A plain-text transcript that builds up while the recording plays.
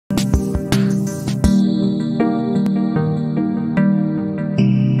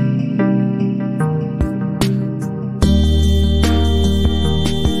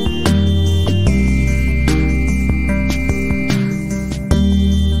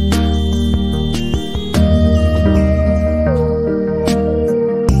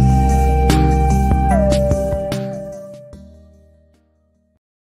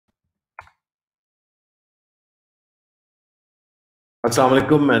Assalamu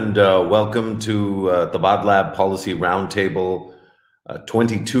alaikum and welcome to the Lab Policy Roundtable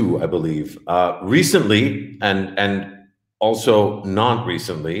 22, I believe. Recently, and also not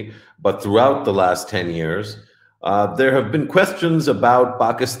recently, but throughout the last 10 years, there have been questions about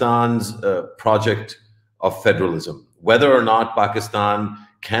Pakistan's project of federalism, whether or not Pakistan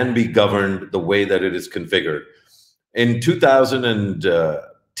can be governed the way that it is configured. In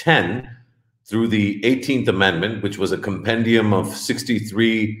 2010, through the 18th Amendment, which was a compendium of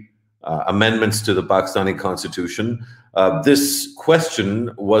 63 amendments to the Pakistani Constitution, this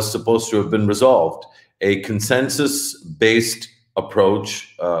question was supposed to have been resolved. A consensus-based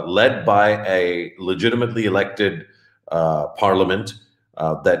approach led by a legitimately elected parliament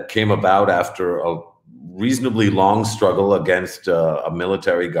that came about after a reasonably long struggle against a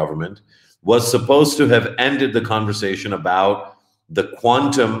military government was supposed to have ended the conversation about the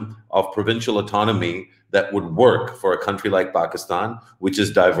quantum of provincial autonomy that would work for a country like Pakistan, which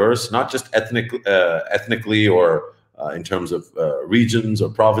is diverse, not just ethnically or in terms of regions or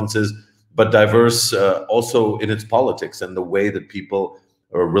provinces, but diverse also in its politics and the way that people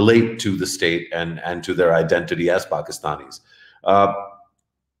relate to the state and to their identity as Pakistanis.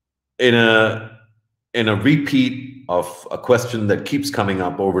 In a repeat of a question that keeps coming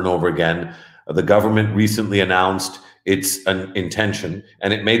up over and over again, the government recently announced its an intention,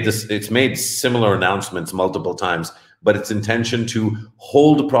 and it's made similar announcements multiple times, but its intention to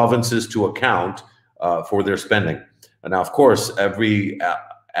hold provinces to account for their spending. And now, of course, every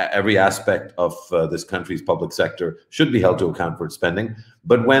aspect of this country's public sector should be held to account for its spending.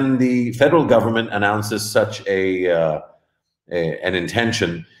 But when the federal government announces such an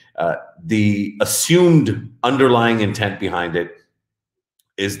intention, the assumed underlying intent behind it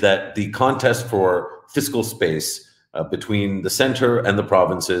is that the contest for fiscal space between the center and the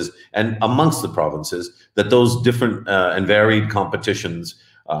provinces and amongst the provinces, that those different and varied competitions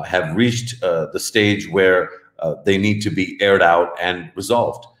have reached the stage where they need to be aired out and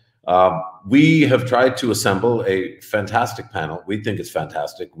resolved. We have tried to assemble a fantastic panel. We think it's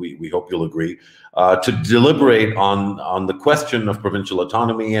fantastic. We hope you'll agree to deliberate on the question of provincial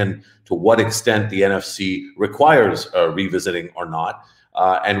autonomy and to what extent the NFC requires revisiting or not.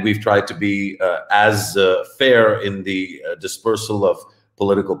 And we've tried to be as fair in the dispersal of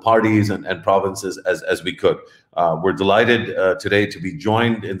political parties and provinces as we could. We're delighted today to be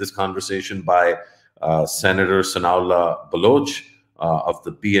joined in this conversation by Senator Sanaullah Baloch of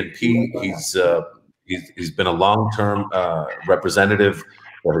the BNP. He's been a long-term representative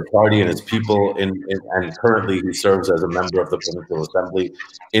for his party and his people, and currently he serves as a member of the Provincial Assembly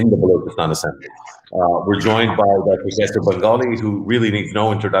in the Balochistan Assembly. We're joined by Dr. Professor Bengali, who really needs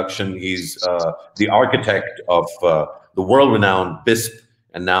no introduction. He's the architect of the world-renowned BISP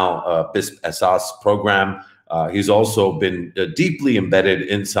and now BISP Asas program. He's also been deeply embedded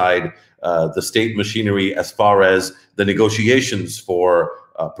inside the state machinery as far as the negotiations for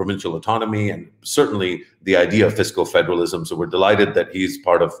provincial autonomy and certainly the idea of fiscal federalism. So we're delighted that he's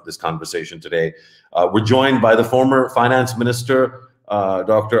part of this conversation today. We're joined by the former finance minister,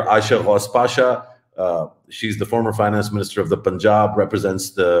 Dr. Aisha Ghaus Pasha. She's the former finance minister of the Punjab, represents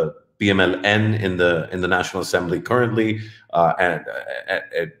the PMLN in the National Assembly currently, and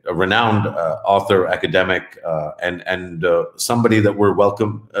a renowned author, academic, and somebody that we're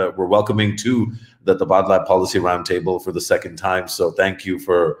welcoming to the Tabadla Policy Roundtable for the second time. So thank you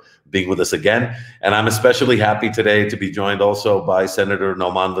for being with us again. And I'm especially happy today to be joined also by Senator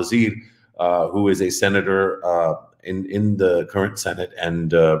Nauman Wazir, who is a senator in the current Senate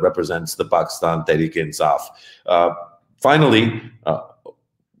and represents the Pakistan Tehreek-e-Insaf. Finally,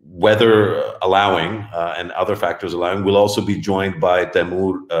 weather allowing and other factors allowing, we'll also be joined by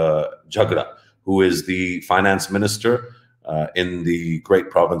Taimur Jhagra, who is the finance minister in the great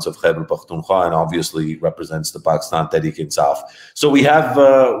province of Khyber Pakhtunkhwa and obviously represents the Pakistan Tehreek-e-Insaf. So we have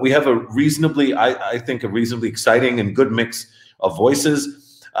a reasonably, I think, a reasonably exciting and good mix of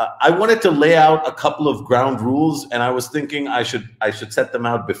voices. I wanted to lay out a couple of ground rules, and I was thinking I should set them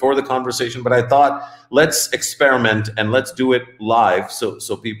out before the conversation, but I thought let's experiment and let's do it live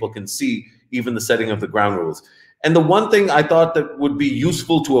so people can see even the setting of the ground rules. And the one thing I thought that would be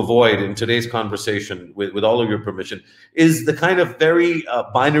useful to avoid in today's conversation, with all of your permission, is the kind of very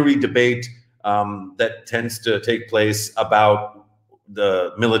binary debate that tends to take place about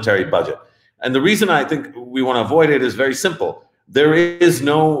the military budget. And the reason I think we want to avoid it is very simple. There is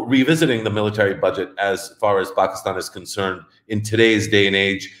no revisiting the military budget as far as Pakistan is concerned in today's day and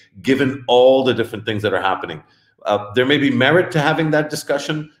age, given all the different things that are happening. There may be merit to having that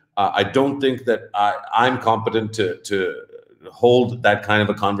discussion. I don't think that I'm competent to hold that kind of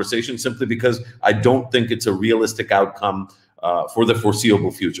a conversation simply because I don't think it's a realistic outcome for the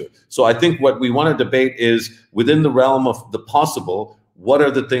foreseeable future. So I think what we want to debate is, within the realm of the possible, what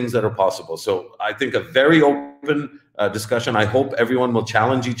are the things that are possible? So I think a very open discussion. I hope everyone will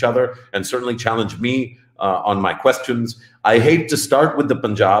challenge each other and certainly challenge me on my questions. I hate to start with the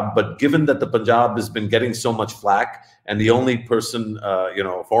Punjab, but given that the Punjab has been getting so much flack, and the only person,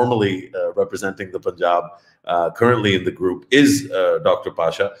 formally representing the Punjab currently in the group is Dr.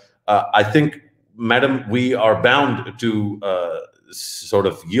 Pasha, I think, Madam, we are bound to sort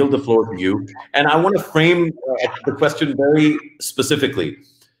of yield the floor to you. And I want to frame the question very specifically.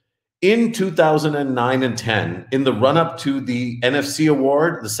 In 2009 and 10, in the run-up to the NFC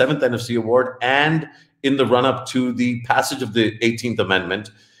Award, the 7th NFC Award, and in the run-up to the passage of the 18th Amendment,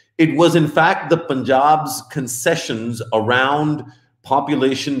 it was in fact the Punjab's concessions around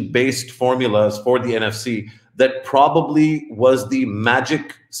population-based formulas for the NFC that probably was the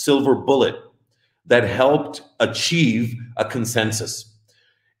magic silver bullet that helped achieve a consensus.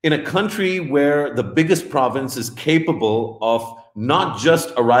 In a country where the biggest province is capable of not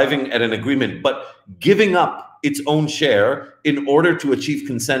just arriving at an agreement, but giving up its own share in order to achieve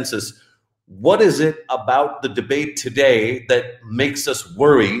consensus, what is it about the debate today that makes us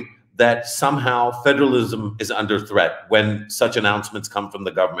worry that somehow federalism is under threat when such announcements come from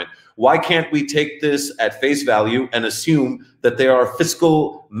the government? Why can't we take this at face value and assume that there are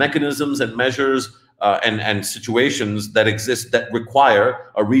fiscal mechanisms and measures and situations that exist that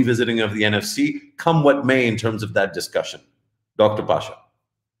require a revisiting of the NFC, come what may, in terms of that discussion? Dr. Pasha.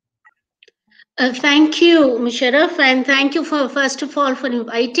 Thank you, Musharraf, and thank you for, first of all, for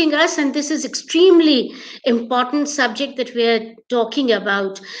inviting us. And this is extremely important subject that we are talking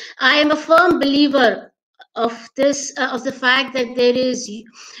about. I am a firm believer of this, of the fact that there is,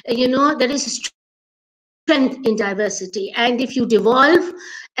 there is strength in diversity. And if you devolve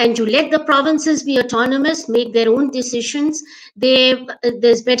and you let the provinces be autonomous, make their own decisions,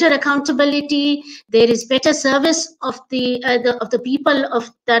 there's better accountability, there is better service of the people of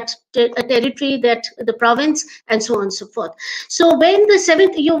that territory, that the province, and so on and so forth. So when the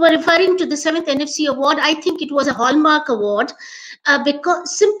 7th, you were referring to the 7th NFC Award, I think it was a hallmark award,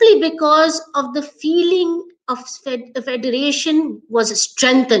 simply because of the feeling of federation was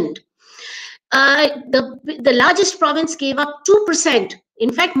strengthened. The largest province gave up 2%,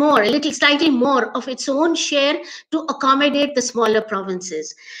 in fact more, a little slightly more of its own share to accommodate the smaller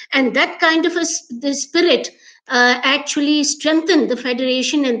provinces. And that kind of the spirit actually strengthened the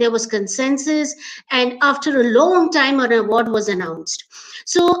federation, and there was consensus. And after a long time, an award was announced.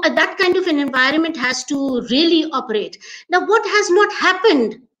 So that kind of an environment has to really operate. Now, what has not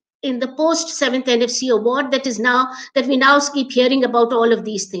happened in the post 7th NFC Award that we now keep hearing about all of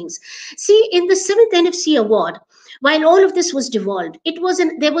these things? See, in the 7th NFC Award, while all of this was devolved, there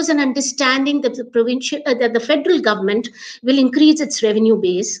was an understanding that the federal government will increase its revenue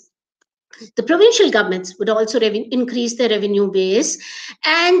base. The provincial governments would also increase their revenue base,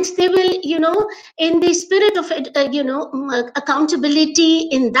 and they will, in the spirit of, accountability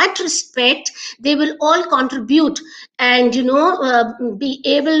in that respect, they will all contribute and, be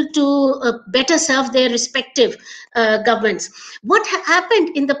able to better serve their respective governments. What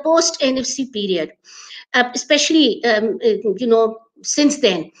happened in the post-NFC period, especially, since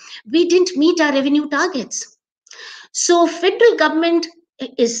then, we didn't meet our revenue targets. So federal government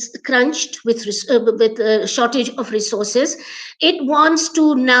is crunched with a shortage of resources. It wants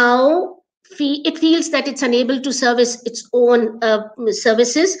to now, it feels that it's unable to service its own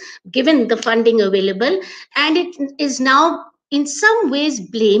services given the funding available, and it is now in some ways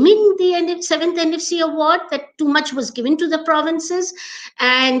blaming the 7th NFC Award that too much was given to the provinces,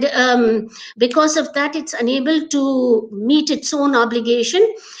 and because of that it's unable to meet its own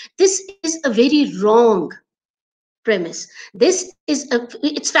obligation. This is a very wrong premise.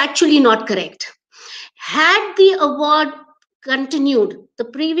 It's factually not correct. Had the award continued, the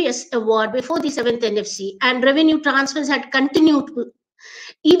previous award before the 7th NFC, and revenue transfers had continued,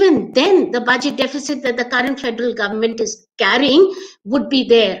 even then the budget deficit that the current federal government is carrying would be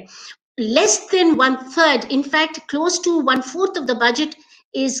there. Less than 1/3, in fact, close to 1/4 of the budget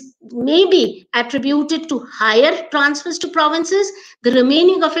is maybe attributed to higher transfers to provinces. The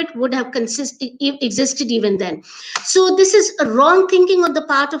remaining of it would have existed even then. So this is a wrong thinking on the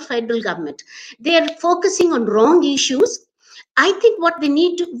part of federal government. They are focusing on wrong issues. I think what we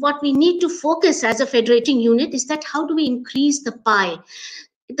need to focus as a federating unit is that how do we increase the pie?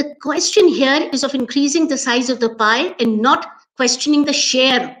 The question here is of increasing the size of the pie and not questioning the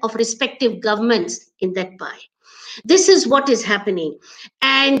share of respective governments in that pie. This is what is happening,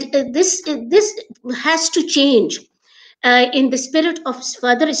 and this has to change. in the spirit of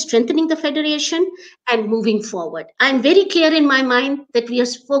further strengthening the federation and moving forward. I'm very clear in my mind that we are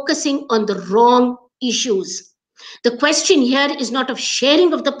focusing on the wrong issues. The question here is not of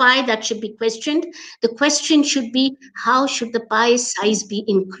sharing of the pie that should be questioned. The question should be, how should the pie size be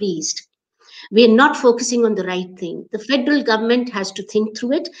increased? We're not focusing on the right thing. The federal government has to think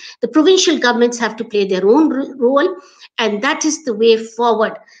through it. The provincial governments have to play their own role. And that is the way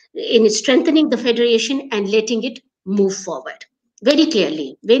forward in strengthening the federation and letting it move forward. Very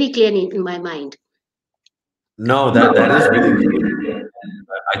clearly in my mind. No, that is really clear.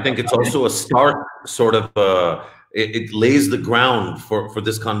 I think it's also a start, sort of, it lays the ground for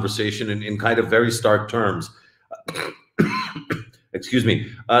this conversation in kind of very stark terms. Excuse me.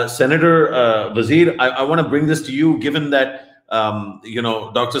 Senator Wazir, I want to bring this to you, given that,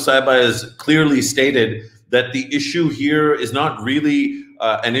 Dr. Saiba has clearly stated that the issue here is not really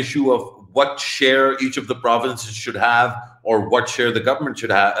an issue of what share each of the provinces should have or what share the government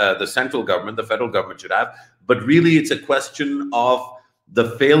should have, the central government, the federal government should have, but really it's a question of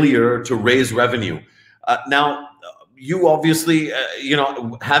the failure to raise revenue. Now, you obviously,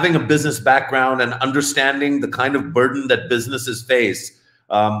 having a business background and understanding the kind of burden that businesses face,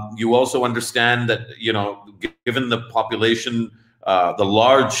 you also understand that, given the population, the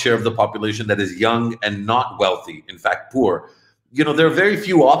large share of the population that is young and not wealthy, in fact, poor, there are very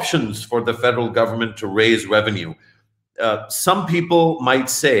few options for the federal government to raise revenue. Some people might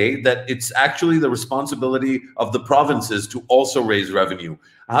say that it's actually the responsibility of the provinces to also raise revenue.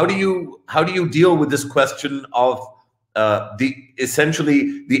 How do you deal with this question of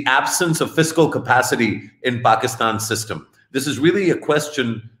essentially the absence of fiscal capacity in Pakistan's system? This is really a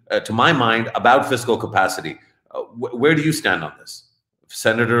question, to my mind, about fiscal capacity. Where do you stand on this,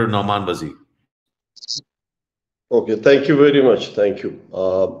 Senator Nauman Wazir? Okay, thank you very much. Thank you.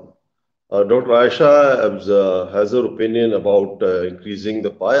 Dr. Aisha has her opinion about increasing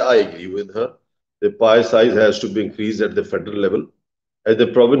the pie. I agree with her. The pie size has to be increased at the federal level. At the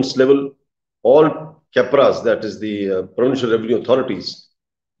province level, all CAPRAs, that is the provincial revenue authorities,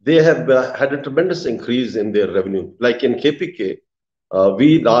 they have had a tremendous increase in their revenue. Like in KPK,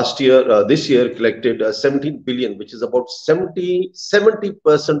 we this year collected 17 billion, which is about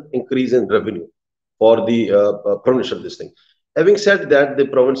 70% increase in revenue for the provincial this thing. Having said that, the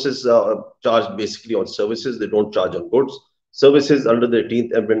provinces charge basically on services. They don't charge on goods. Services under the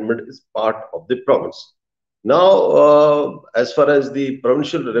 18th Amendment is part of the province. Now, as far as the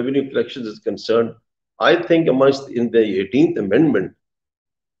provincial revenue collections is concerned, I think in the 18th Amendment,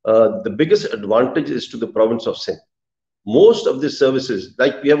 the biggest advantage is to the province of Sindh. Most of the services,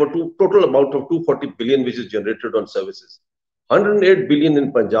 like we have a total amount of 240 billion which is generated on services. 108 billion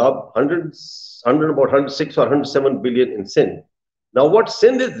in Punjab, about 106 or 107 billion in Sindh. Now, what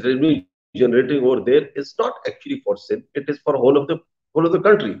Sindh is revenue generating over there is not actually for Sindh. It is for whole of the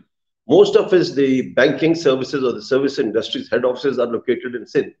country. Most of the banking services or the service industries head offices are located in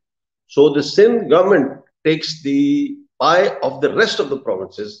Sindh. So the Sindh government takes the pie of the rest of the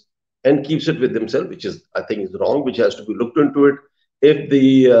provinces and keeps it with themselves, which is, I think, is wrong, which has to be looked into it. If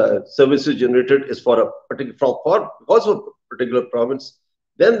the services generated is for a particular, because of a particular province,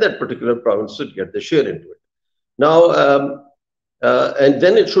 then that particular province should get the share into it. Now, and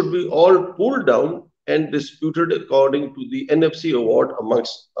then it should be all pulled down and disputed according to the NFC Award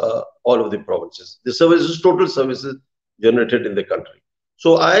amongst all of the provinces. The services, total services generated in the country.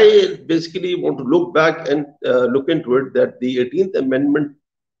 So I basically want to look back and look into it that the 18th Amendment,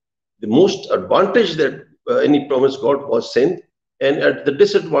 the most advantage that any province got was Sindh, and at the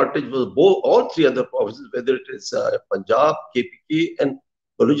disadvantage was all three other provinces, whether it is Punjab, KPK, and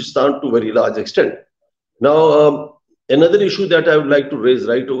Balochistan to a very large extent. Now, another issue that I would like to raise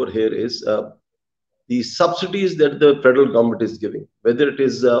right over here is the subsidies that the federal government is giving, whether it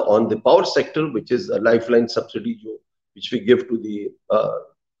is on the power sector, which is a lifeline subsidy, which we give to the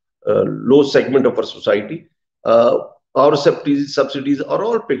low segment of our society. Power subsidies are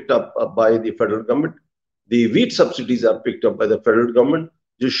all picked up by the federal government. The wheat subsidies are picked up by the federal government.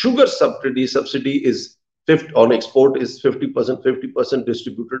 The sugar subsidy is on export is 50%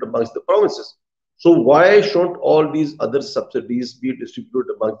 distributed amongst the provinces. So why should all these other subsidies be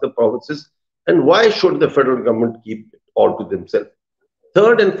distributed amongst the provinces? And why should the federal government keep it all to themselves?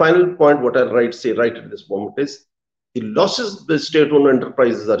 Third and final point, what I say right at this moment is the losses the state-owned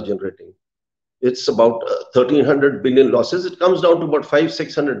enterprises are generating. It's about 1,300 billion losses. It comes down to about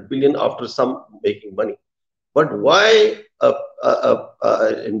 500-600 billion after some making money. But why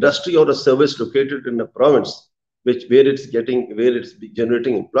a industry or a service located in a province, where it's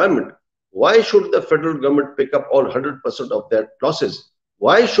generating employment, why should the federal government pick up all 100% of that losses?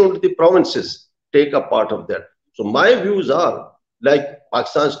 Why should the provinces take a part of that? So my views are like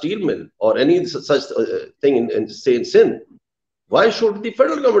Pakistan Steel Mill or any such thing say in Sindh. Why should the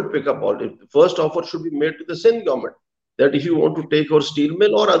federal government pick up all it? The first offer should be made to the Sindh government that if you want to take our steel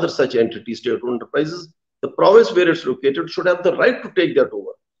mill or other such entities, state-owned enterprises, the province where it's located should have the right to take that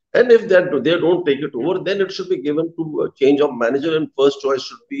over. And if they don't take it over, then it should be given to a change of manager, and first choice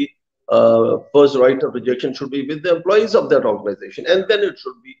should be first right of rejection should be with the employees of that organization, and then it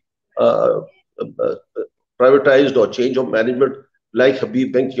should be privatized or change of management, like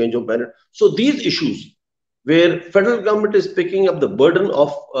Habib Bank change of management. So these issues where federal government is picking up the burden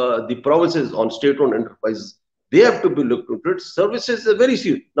of the provinces on state-owned enterprises, they have to be looked into it. Services are very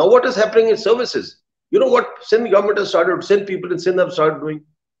serious. Now, what is happening in services? You know what Sindh government has started, Sindh people in Sindh have started doing?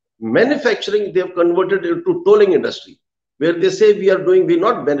 Manufacturing, they have converted into tolling industry, where they say we're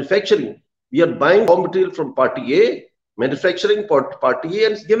not manufacturing, we are buying raw material from party A, manufacturing party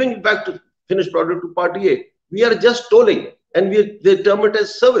A, and giving it back to finished product to party A. We are just tolling, and they term it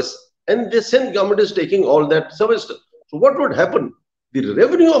as service. And the Sindh government is taking all that service. So what would happen? The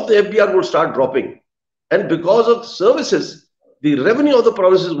revenue of the FDR would start dropping. And because of services, the revenue of the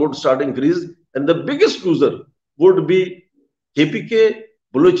provinces would start increasing. And the biggest loser would be KPK,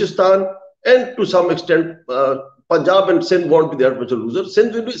 Balochistan, and to some extent, Punjab and Sindh won't be that much a loser.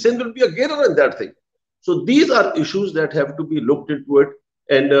 Sindh will be a gainer in that thing. So these are issues that have to be looked into it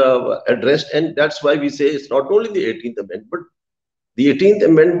and addressed. And that's why we say it's not only the 18th Amendment. The 18th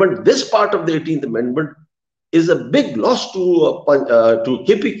Amendment, this part of the 18th Amendment is a big loss to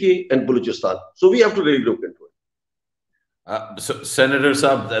KPK and Balochistan. So we have to really look into it. So Senator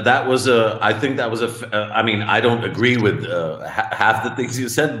Saab, that was I think that was I mean, I don't agree with half the things you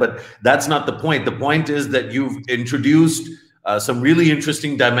said, but that's not the point. The point is that you've introduced some really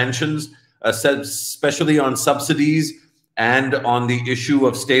interesting dimensions, especially on subsidies and on the issue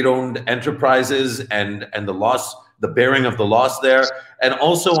of state-owned enterprises and the loss, the bearing of the loss there, and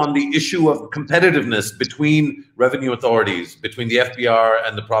also on the issue of competitiveness between revenue authorities, between the FBR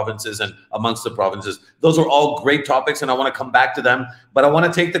and the provinces and amongst the provinces. Those are all great topics, and I want to come back to them. But I want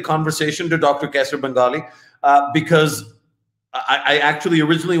to take the conversation to Dr. Kaisar Bengali because I actually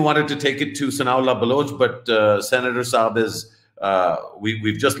originally wanted to take it to Sanaullah Baloch, but Senator Saab is,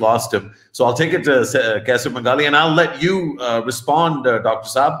 we've just lost him. So I'll take it to Kaisar Bengali, and I'll let you respond, Dr.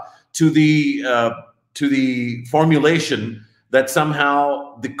 Saab, to the formulation that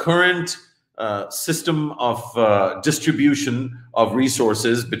somehow the current system of distribution of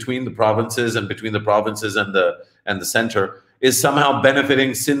resources between the provinces and between the provinces and the center is somehow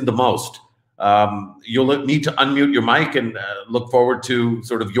benefiting Sindh the most. You'll need to unmute your mic and look forward to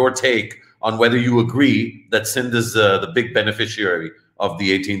sort of your take on whether you agree that Sindh is the big beneficiary of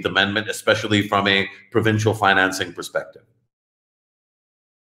the 18th Amendment, especially from a provincial financing perspective.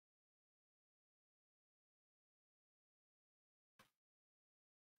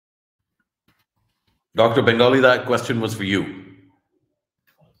 Dr. Bengali, that question was for you.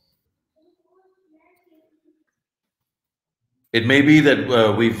 It may be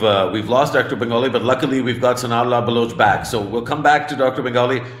that we've lost Dr. Bengali, but luckily we've got Sanaullah Baloch back. So we'll come back to Dr.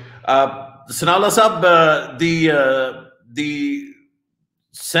 Bengali. Sanaullah Sahab, the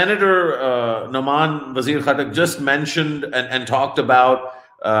Senator Nauman Wazir Khattak just mentioned and talked about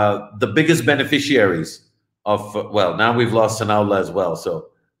the biggest beneficiaries of, well, now we've lost Sanaullah as well. So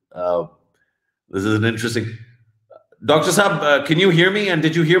this is an interesting. Dr. Saab, can you hear me? And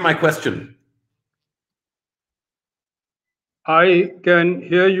did you hear my question? I can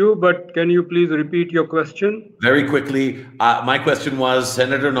hear you, but can you please repeat your question? Very quickly, my question was,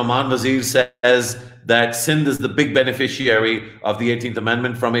 Senator Nauman Wazir says that Sindh is the big beneficiary of the 18th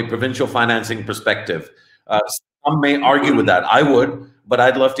Amendment from a provincial financing perspective. Some may argue with that. I would, but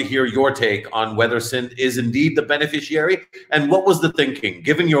I'd love to hear your take on whether Sindh is indeed the beneficiary, and what was the thinking?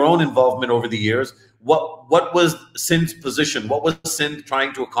 Given your own involvement over the years, what was Sindh's position? What was Sindh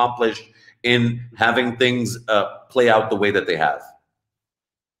trying to accomplish in having things play out the way that they have?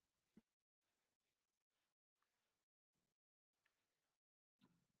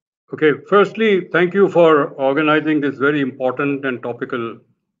 Okay, firstly, thank you for organizing this very important and topical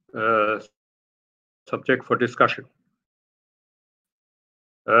subject for discussion.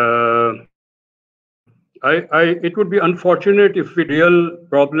 It would be unfortunate if the real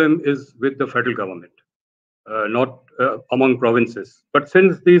problem is with the federal government, not among provinces. But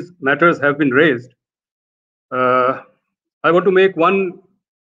since these matters have been raised, I want to make one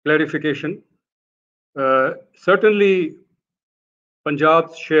clarification. Certainly,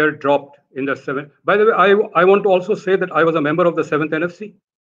 Punjab's share dropped in the 7th. By the way, I want to also say that I was a member of the 7th NFC,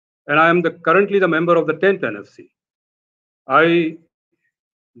 and I am currently the member of the 10th NFC. I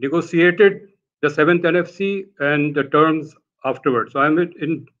negotiated the 7th NFC and the terms afterwards. So I'm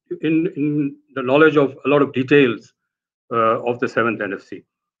in the knowledge of a lot of details of the 7th NFC.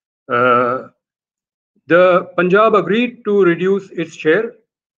 The Punjab agreed to reduce its share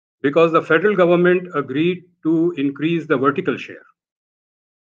because the federal government agreed to increase the vertical share.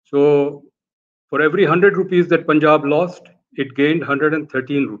 So for every 100 rupees that Punjab lost, it gained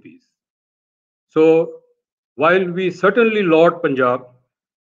 113 rupees. So while we certainly laud Punjab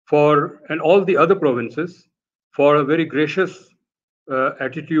and all the other provinces for a very gracious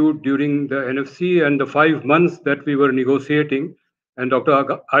attitude during the NFC and the 5 months that we were negotiating, and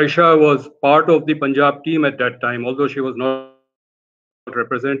Dr. Aisha was part of the Punjab team at that time, although she was not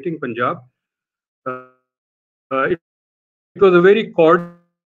representing Punjab. It was a very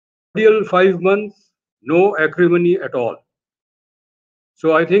cordial 5 months, no acrimony at all.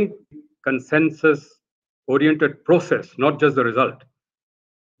 So I think consensus-oriented process, not just the result.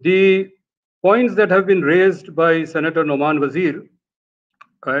 The points that have been raised by Senator Noman Wazir,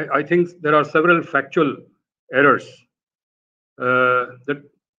 I think there are several factual errors. That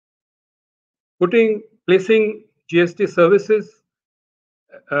placing GST services,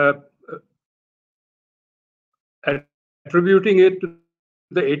 attributing it to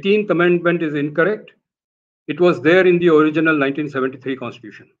the 18th Amendment is incorrect. It was there in the original 1973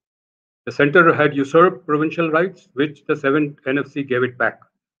 Constitution. The center had usurped provincial rights, which the 7th NFC gave it back.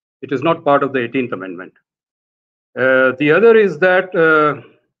 It is not part of the 18th Amendment. The other is that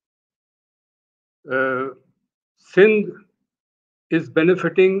Sindh is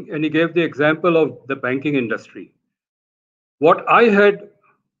benefiting, and he gave the example of the banking industry. What I had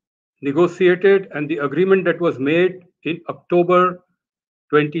negotiated and the agreement that was made in October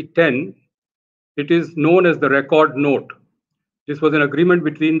 2010, it is known as the record note. This was an agreement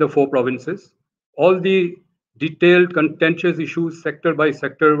between the 4 provinces. All the detailed contentious issues sector by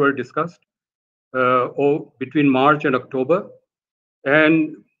sector were discussed between March and October.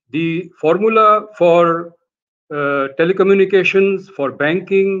 And the formula for telecommunications, for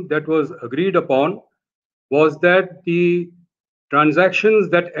banking that was agreed upon was that the transactions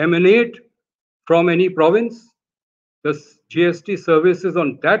that emanate from any province, the GST services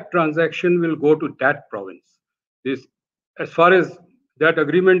on that transaction will go to that province. As far as that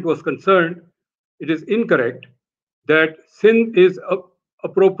agreement was concerned, it is incorrect that Sindh is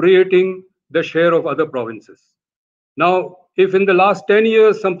appropriating the share of other provinces. Now, if in the last 10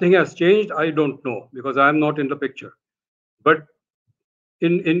 years something has changed, I don't know, because I am not in the picture. But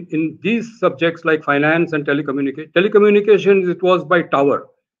in these subjects like finance and telecommunications, it was by tower.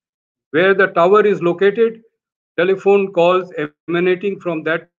 Where the tower is located, telephone calls emanating from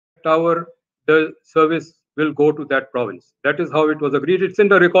that tower, the service will go to that province. That is how it was agreed. It's in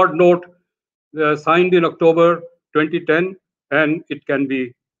the record note signed in October 2010, and it can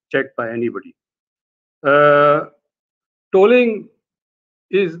be checked by anybody. Tolling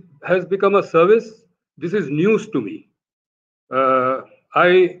has become a service. This is news to me.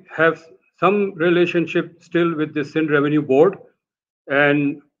 I have some relationship still with the Sindh Revenue Board,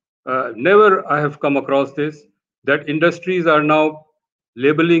 and never I have come across this, that industries are now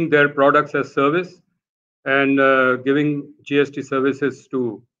labeling their products as service and giving GST services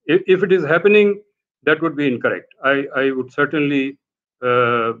to. If it is happening, that would be incorrect. I would certainly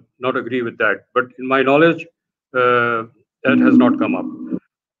not agree with that. But in my knowledge, that has not come up.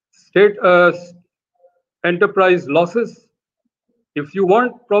 State enterprise losses. If you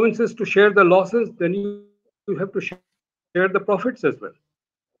want provinces to share the losses, then you have to share the profits as well.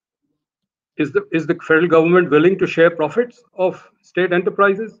 Is the federal government willing to share profits of state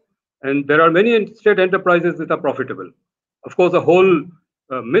enterprises? And there are many state enterprises that are profitable. Of course, a whole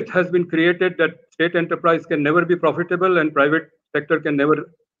myth has been created that state enterprise can never be profitable and private sector can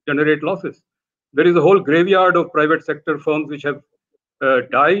never generate losses. There is a whole graveyard of private sector firms which have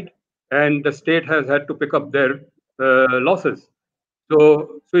died, and the state has had to pick up their losses.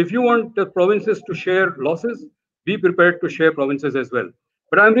 So if you want the provinces to share losses, be prepared to share provinces as well.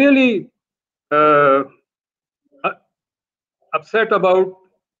 But I'm really upset about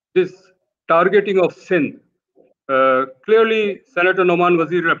this targeting of Sindh. Clearly, Senator Noman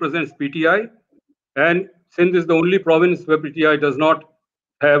Wazir represents PTI, and Sindh is the only province where PTI does not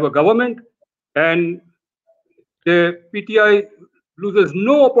have a government, and the PTI loses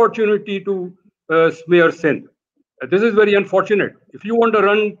no opportunity to smear Sindh. This is very unfortunate. If you want to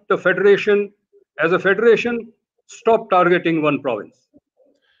run the federation as a federation, stop targeting one province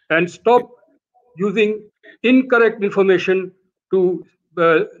and stop using incorrect information to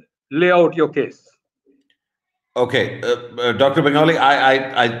lay out your case. Okay, Dr. Bengali,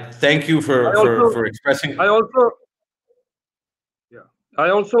 I thank you for expressing. I also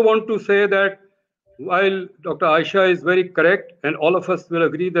want to say that while Dr. Aisha is very correct, and all of us will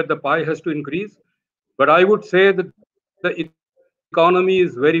agree that the pie has to increase, but I would say that the economy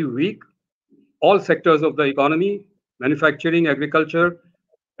is very weak. All sectors of the economy, manufacturing, agriculture,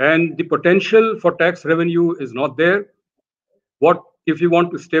 and the potential for tax revenue is not there. What if you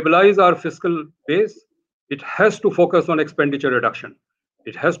want to stabilize our fiscal base? It has to focus on expenditure reduction.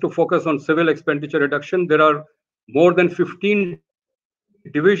 It has to focus on civil expenditure reduction. There are more than 15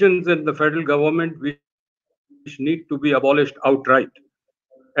 divisions in the federal government which need to be abolished outright.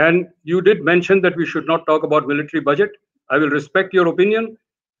 And you did mention that we should not talk about military budget. I will respect your opinion,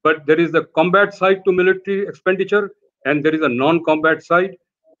 but there is a combat side to military expenditure and there is a non-combat side.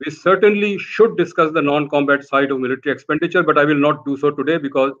 We certainly should discuss the non-combat side of military expenditure, but I will not do so today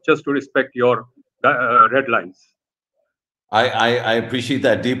because just to respect your red lines. I appreciate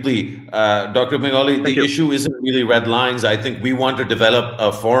that deeply. Dr. Bengali, the issue isn't really red lines. I think we want to develop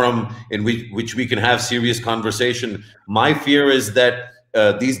a forum in which we can have serious conversation. My fear is that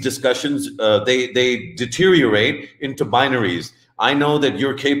these discussions, they deteriorate into binaries. I know that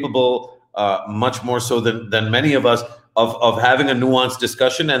you're capable, much more so than many of us, of having a nuanced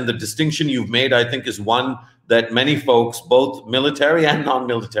discussion. And the distinction you've made, I think, is one that many folks, both military and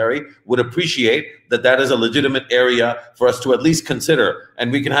non-military, would appreciate, that is a legitimate area for us to at least consider. And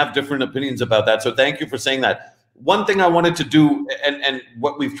we can have different opinions about that. So thank you for saying that. One thing I wanted to do, and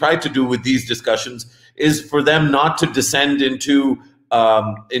what we've tried to do with these discussions, is for them not to descend into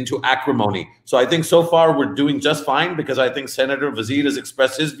acrimony. So I think so far we're doing just fine, because I think Senator Wazir has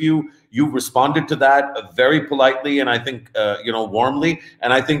expressed his view. You responded to that very politely and I think warmly.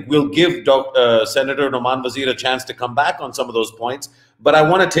 And I think we'll give Senator Nouman Wazir a chance to come back on some of those points. But I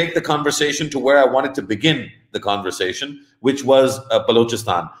want to take the conversation to where I wanted to begin the conversation, which was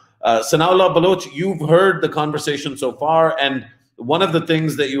Balochistan. Sanaullah Baloch, you've heard the conversation so far, and one of the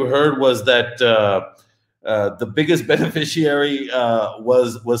things that you heard was that the biggest beneficiary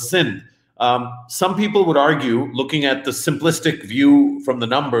was Sindh. Some people would argue, looking at the simplistic view from the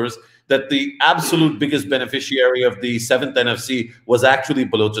numbers, that the absolute biggest beneficiary of the 7th NFC was actually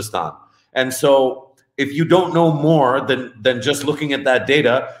Balochistan. And so if you don't know more than just looking at that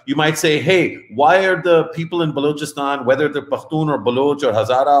data, you might say, hey, why are the people in Balochistan, whether they're Pashtun or Baloch or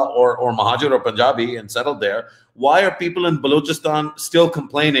Hazara or Mahajir or Punjabi and settled there, why are people in Balochistan still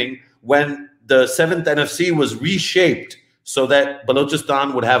complaining when the 7th NFC was reshaped so that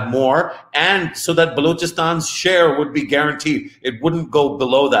Balochistan would have more and so that Balochistan's share would be guaranteed? It wouldn't go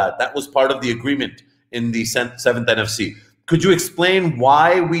below that. That was part of the agreement in the 7th NFC. Could you explain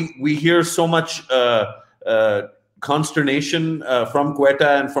why we hear so much consternation from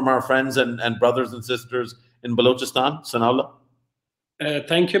Quetta and from our friends and brothers and sisters in Balochistan? Sanaullah?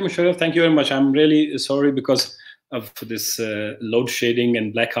 Thank you, Musharraf. Thank you very much. I'm really sorry because of this load shedding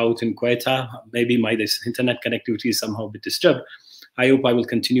and blackout in Quetta. Maybe this internet connectivity is somehow a bit disturbed. I hope I will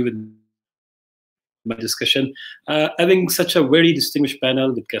continue with my discussion. Having such a very distinguished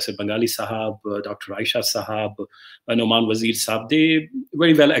panel with Qasir Bengali Sahab, Dr. Aisha Sahab, Nouman Wazir Sahab, they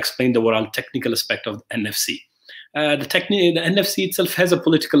very well explained the overall technical aspect of the NFC. The NFC itself has a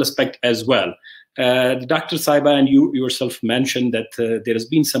political aspect as well. Dr. Saiba and you yourself mentioned that there has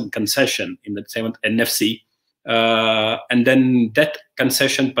been some concession in the 7th NFC. And then that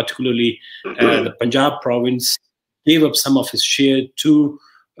concession, particularly the Punjab province, gave up some of his share to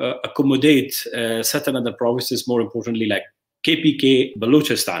accommodate certain other provinces, more importantly like KPK,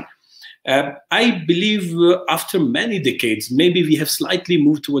 Balochistan. I believe after many decades, maybe we have slightly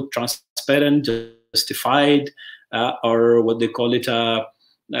moved toward transparent, justified, or what they call it,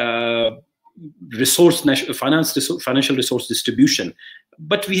 financial resource distribution.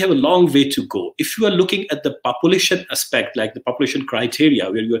 But we have a long way to go. If you are looking at the population aspect, like the population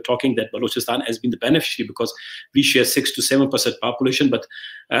criteria, where you are talking that Balochistan has been the beneficiary because we share 6 to 7% population, but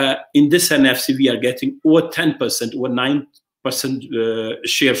in this NFC, we are getting over 10%, over 9%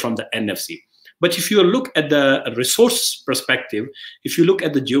 share from the NFC. But if you look at the resource perspective, if you look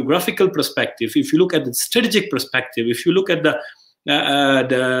at the geographical perspective, if you look at the strategic perspective, if you look at the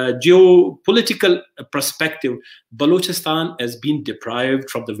geopolitical perspective, Balochistan has been deprived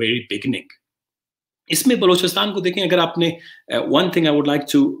from the very beginning. Isme Balochistan ko dekhen, agar aapne, one thing I would like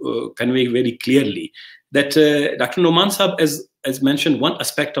to convey very clearly, that Dr. Nouman Sahab has mentioned one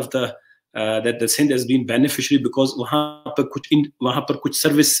aspect of the that the Sindh has been beneficiary because wahan par kuch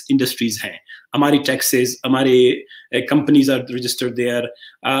service industries hain. Hamari taxes, hamare companies are registered there.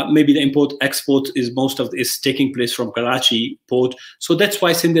 Maybe the import export is taking place from Karachi port. So that's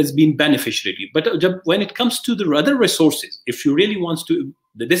why Sindh has been beneficiary. But when it comes to the other resources, if you really want to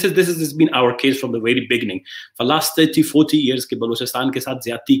This has been our case from the very beginning. For last 30-40 years के बलूचिस्तान के साथ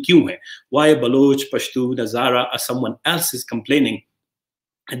ज़्यादती क्यों है? Why Baloch, Pashto, Hazara or someone else is complaining?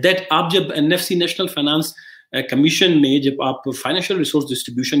 That आप जब NFC National Finance Commission में जब आप फाइनेंशियल रिसोर्स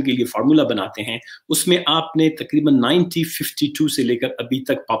डिस्ट्रीब्यूशन के लिए फार्मूला बनाते हैं, उसमें आपने तकरीबन 1952 से लेकर अभी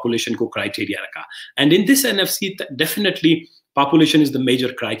तक पॉपुलेशन को क्राइटेरिया रखा. And in this NFC definitely population is the major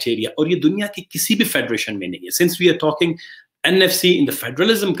criteria, और ये दुनिया की किसी भी फेडरेशन में नहीं है. Since we are talking NFC in the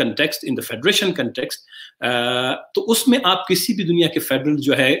federalism context, in the federation context, तो उसमें आप किसी भी दुनिया के फेडरल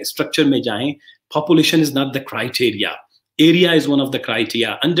जो है स्ट्रक्चर में जाएं, population is not the criteria. Area is one of the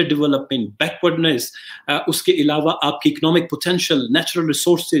criteria. Underdevelopment, backwardness, उसके अलावा आपके economic potential, natural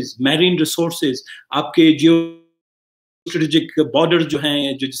resources, marine resources, आपके strategic borders जो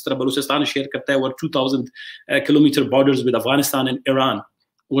हैं, जो जिस तरह बलूचिस्तान शेयर करता है, over 2,000 kilometer borders with Afghanistan and Iran,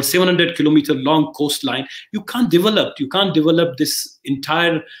 over 700 kilometer long coastline. You can't develop this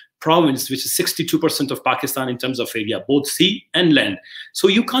entire province, which is 62% of Pakistan in terms of area, both sea and land. So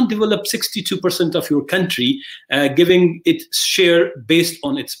you can't develop 62% of your country, giving it share based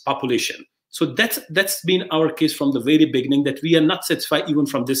on its population. So that's been our case from the very beginning, that we are not satisfied even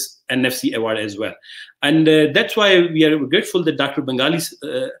from this NFC award as well. And that's why we are grateful that Dr. Bengali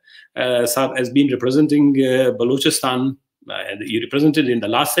Saab has been representing Balochistan. You represented in the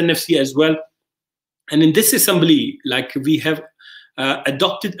last NFC as well. And in this assembly, like, we have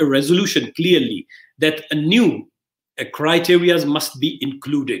adopted a resolution clearly that a new criteria must be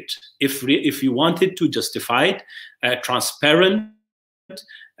included if you wanted to justify it, transparent,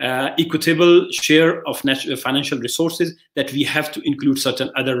 equitable share of financial resources, that we have to include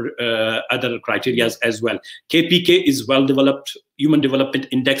certain other criteria as well. KPK is well developed. Human Development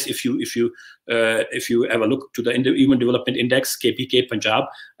Index. If you have a look to the Human Development Index, KPK Punjab,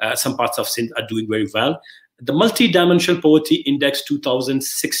 some parts of Sindh are doing very well. The Multi-Dimensional Poverty Index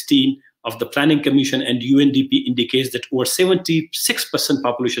 2016 of the Planning Commission and UNDP indicates that over 76%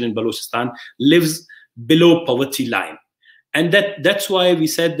 population in Balochistan lives below poverty line. And that's why we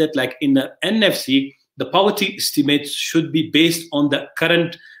said that, like, in the NFC, the poverty estimates should be based on the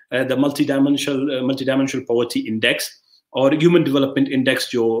current, the multidimensional poverty index or human development index,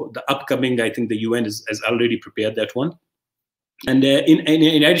 the upcoming, I think the UN has already prepared that one. And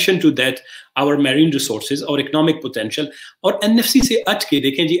in addition to that, our marine resources, our economic potential, or NFC se atke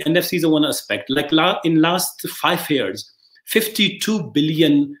dekhen ji, NFC is one aspect. Like in last 5 years, 52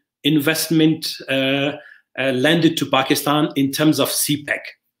 billion investment landed to Pakistan in terms of CPEC.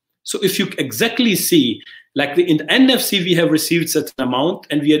 So if you exactly see, like in the NFC, we have received certain amount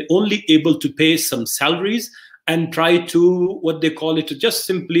and we are only able to pay some salaries and try to, what they call it, to just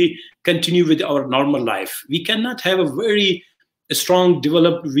simply continue with our normal life. We cannot have a very strong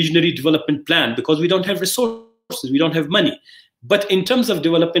visionary development plan because we don't have resources, we don't have money. But in terms of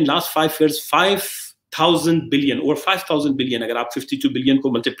development, last 5 years, 5,000 billion or 5,000 billion, agar aap 52 billion ko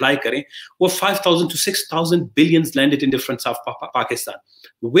multiply kare, or 5,000 to 6,000 billions landed in different South Pakistan.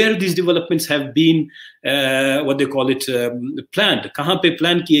 Where these developments have been, what they call it, planned, kahan pe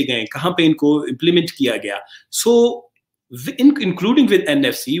plan kiye gaye, kahan pe inko implement kiya gaya. So, including with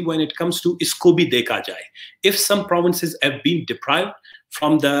NFC, when it comes to isko bhi dekha jaye. If some provinces have been deprived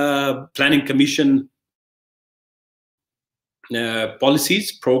from the Planning Commission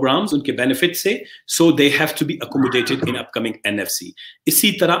policies, programs, unke benefits se, so they have to be accommodated in upcoming NFC.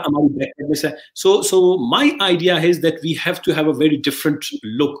 Isi tarah hamari backwardness hai. So my idea is that we have to have a very different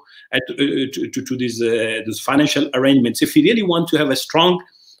look at to these financial arrangements. If we really want to have a strong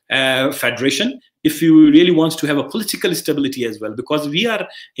federation, if you really want to have a political stability as well, because we are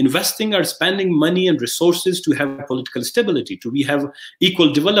investing or spending money and resources to have political stability, we have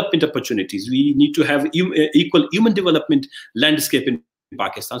equal development opportunities. We need to have equal human development landscape in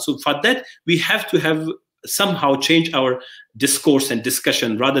Pakistan. So for that, we have to have somehow change our discourse and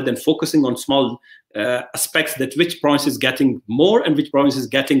discussion rather than focusing on small aspects that which province is getting more and which province is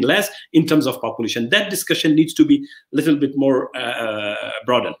getting less in terms of population. That discussion needs to be a little bit more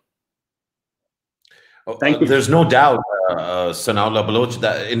broadened. Thank you. There's no doubt, Sanaullah Baloch,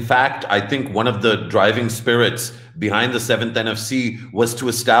 that in fact, I think one of the driving spirits behind the 7th NFC was to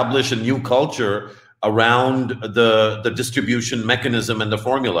establish a new culture around the distribution mechanism and the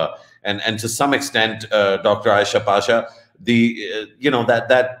formula. And to some extent, Dr. Aisha Pasha, there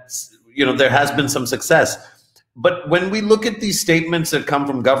has been some success. But when we look at these statements that come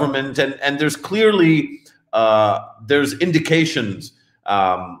from government, and there's clearly, there's indications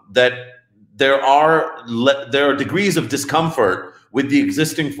that there are degrees of discomfort with the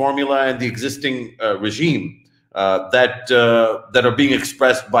existing formula and the existing regime that are being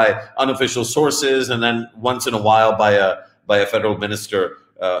expressed by unofficial sources, and then once in a while by a federal minister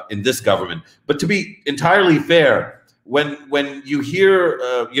in this government. But to be entirely fair, when you hear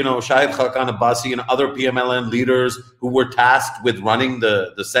Shahid Khaqan Abbasi and other PMLN leaders who were tasked with running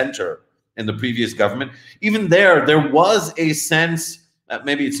the center in the previous government, even there was a sense that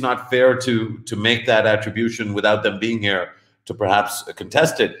maybe it's not fair to make that attribution without them being here to perhaps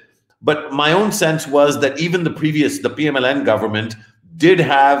contest it. But my own sense was that even the PMLN government did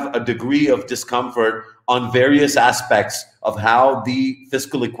have a degree of discomfort on various aspects of how the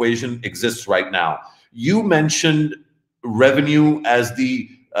fiscal equation exists right now. You mentioned revenue as the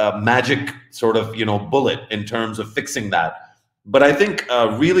magic sort of bullet in terms of fixing that. But I think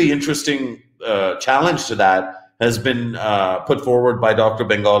a really interesting challenge to that has been put forward by Dr.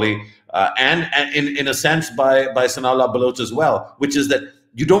 Bengali and in a sense by Sanallah Baloch as well, which is that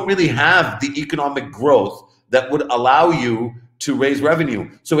you don't really have the economic growth that would allow you to raise revenue.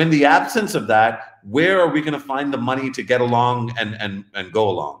 So in the absence of that, where are we going to find the money to get along and go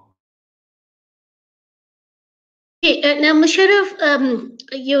along? Okay, now Musharraf,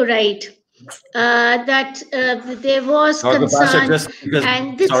 you're right. That there was Dr. concern. Pasha, just because,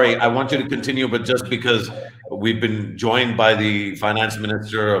 and this, sorry, I want you to continue, but just because we've been joined by the finance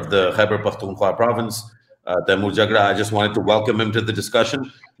minister of the Khyber Pakhtunkhwa province, Taimur Jagra, I just wanted to welcome him to the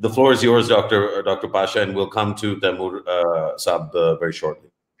discussion. The floor is yours, Dr. Pasha, and we'll come to Taimur Saab very shortly.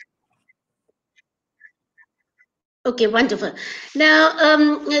 Okay, wonderful. Now,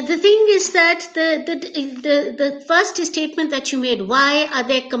 the thing is that the first statement that you made, why are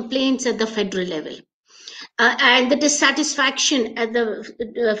there complaints at the federal level? And the dissatisfaction at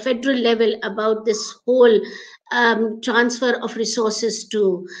the federal level about this whole transfer of resources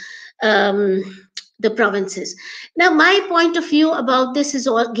to the provinces. Now, my point of view about this is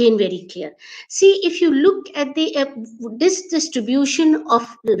again very clear. See, if you look at this distribution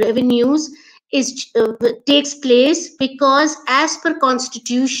of the revenues takes place because, as per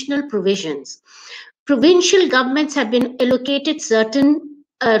constitutional provisions, provincial governments have been allocated certain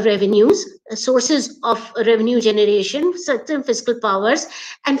revenues, sources of revenue generation, certain fiscal powers,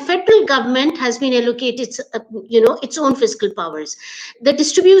 and federal government has been allocated, its own fiscal powers. The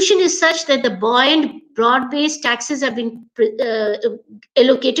distribution is such that the buoyant, broad-based taxes have been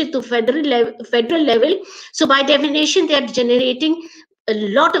allocated to federal level. So by definition, they are generating a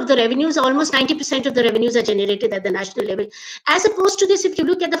lot of the revenues. Almost 90% of the revenues are generated at the national level. As opposed to this, if you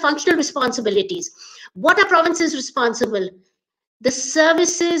look at the functional responsibilities, what are provinces responsible? The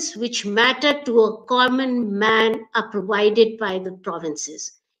services which matter to a common man are provided by the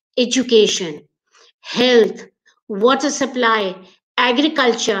provinces. Education, health, water supply,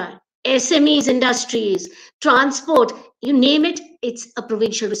 agriculture, SMEs, industries, transport, you name it, it's a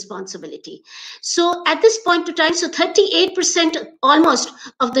provincial responsibility. So at this point of time, so 38% almost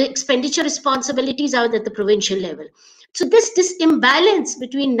of the expenditure responsibilities are at the provincial level. So this imbalance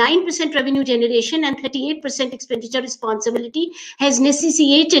between 9% revenue generation and 38% expenditure responsibility has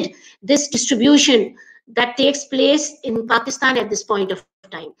necessitated this distribution that takes place in Pakistan at this point of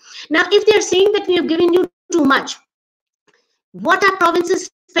time. Now, if they're saying that we have given you too much, what are provinces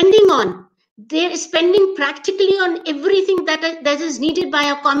spending on? They're spending practically on everything that is needed by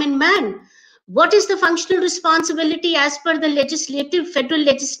a common man. What is the functional responsibility as per the federal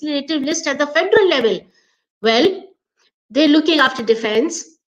legislative list at the federal level? Well, they're looking after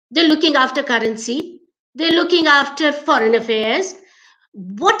defense, they're looking after currency, they're looking after foreign affairs.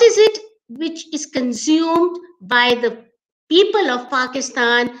 What is it which is consumed by the people of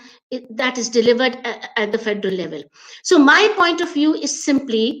Pakistan that is delivered at the federal level? So my point of view is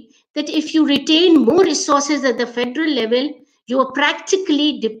simply that if you retain more resources at the federal level, you are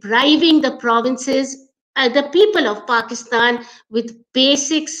practically depriving the provinces, the people of Pakistan, with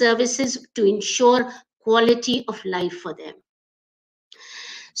basic services to ensure quality of life for them.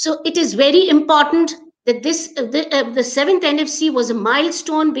 So it is very important that the 7th NFC was a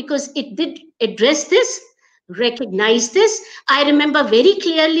milestone because it did address this, recognize this. I remember very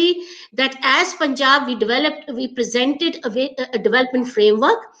clearly that as Punjab, we presented a development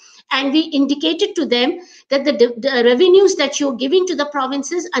framework, and we indicated to them that the revenues that you're giving to the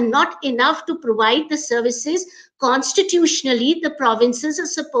provinces are not enough to provide the services constitutionally the provinces are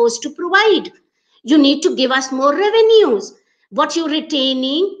supposed to provide. You need to give us more revenues. What you're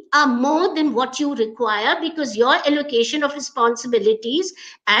retaining are more than what you require because your allocation of responsibilities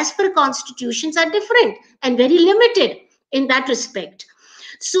as per constitutions are different and very limited in that respect.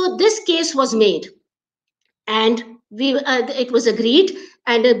 So this case was made, and it was agreed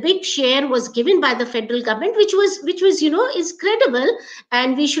and a big share was given by the federal government, which was is credible,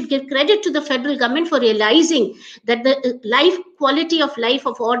 and we should give credit to the federal government for realizing that the quality of life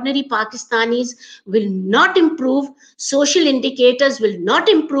of ordinary Pakistanis will not improve, social indicators will not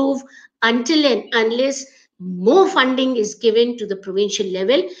improve until and unless more funding is given to the provincial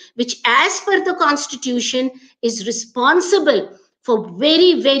level, which as per the constitution is responsible for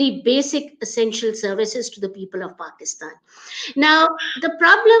very, very basic essential services to the people of Pakistan. Now, the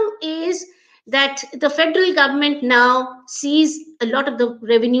problem is that the federal government now sees a lot of the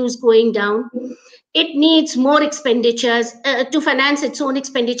revenues going down. It needs more expenditures to finance its own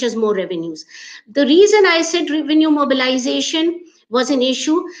expenditures, more revenues. The reason I said revenue mobilization was an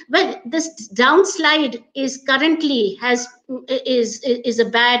issue, well, this downslide is currently is a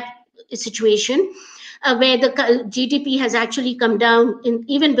bad situation. Where the GDP has actually come down.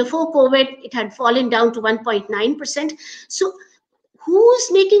 Even before COVID, it had fallen down to 1.9%. So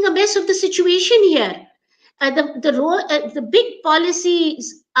who's making a mess of the situation here? The big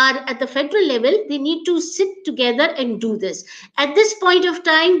policies are at the federal level. They need to sit together and do this. At this point of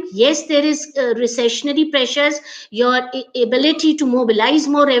time, yes, there is recessionary pressures. Your ability to mobilize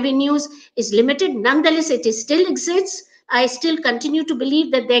more revenues is limited. Nonetheless, it still exists. I still continue to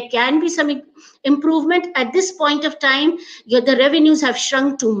believe that there can be some improvement. At this point of time, the revenues have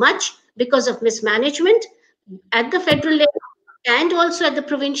shrunk too much because of mismanagement at the federal level and also at the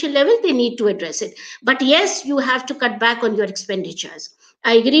provincial level. They need to address it. But yes, you have to cut back on your expenditures.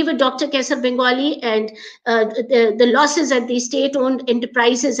 I agree with Dr. Kaisar Bengali, and the losses at the state-owned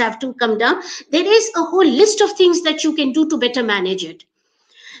enterprises have to come down. There is a whole list of things that you can do to better manage it.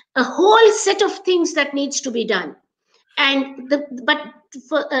 A whole set of things that needs to be done. And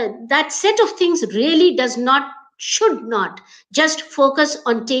that set of things really should not just focus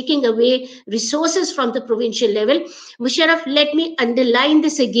on taking away resources from the provincial level. Musharraf, let me underline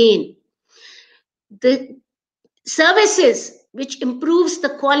this again. The services which improves the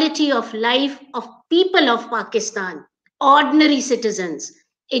quality of life of people of Pakistan, ordinary citizens,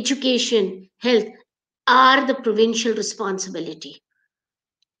 education, health, are the provincial responsibility.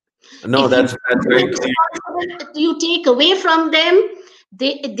 No, that's very clear. You take away from them,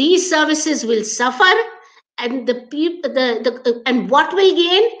 these services will suffer, and the people, and what will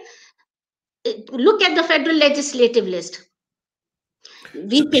gain? Look at the federal legislative list.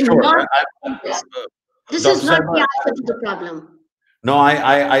 We cannot. This is not the answer to the problem. No,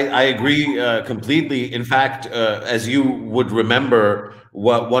 I agree completely. In fact, as you would remember,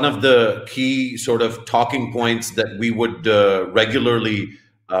 one of the key sort of talking points that we would regularly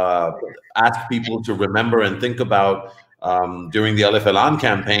ask people to remember and think about during the Alif Elan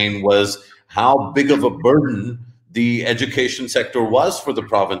campaign was how big of a burden the education sector was for the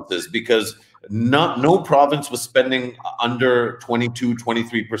provinces, because no province was spending under 22,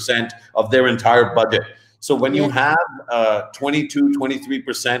 23% of their entire budget. So when you have 22,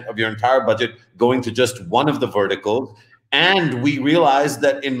 23% of your entire budget going to just one of the verticals, and we realized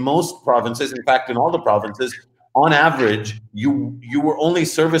that in most provinces, in fact, in all the provinces, on average, you were only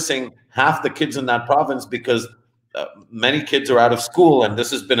servicing half the kids in that province because many kids are out of school. And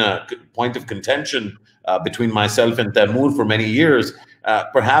this has been a point of contention between myself and Taimur for many years.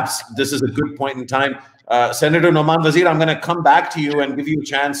 Perhaps this is a good point in time. Senator Noman Wazir, I'm going to come back to you and give you a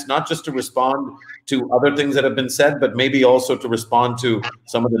chance not just to respond to other things that have been said, but maybe also to respond to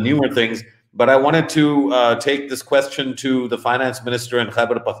some of the newer things. But I wanted to take this question to the finance minister in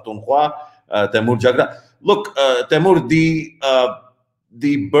Khyber Pakhtunkhwa, Taimur Jagra. Look, Taimur,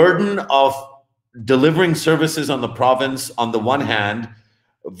 the burden of delivering services on the province on the one hand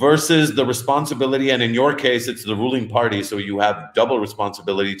versus the responsibility, and in your case, it's the ruling party, so you have double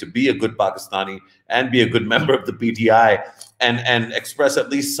responsibility to be a good Pakistani and be a good member of the PTI and express at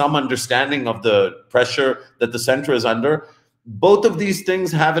least some understanding of the pressure that the center is under. Both of these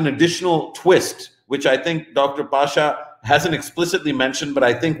things have an additional twist, which I think Dr. Pasha hasn't explicitly mentioned, but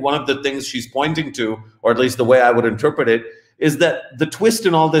I think one of the things she's pointing to, or at least the way I would interpret it, is that the twist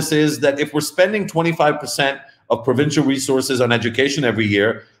in all this is that if we're spending 25% of provincial resources on education every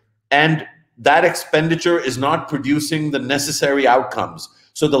year, and that expenditure is not producing the necessary outcomes,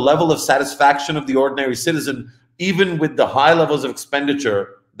 so the level of satisfaction of the ordinary citizen, even with the high levels of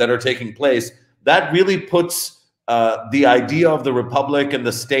expenditure that are taking place, that really puts the idea of the republic and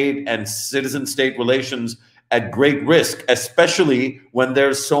the state and citizen-state relations at great risk, especially when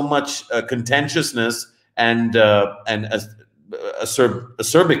there's so much contentiousness and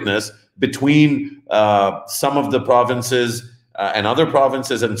acerbicness between some of the provinces and other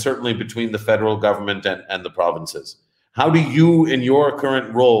provinces, and certainly between the federal government and the provinces. How do you, in your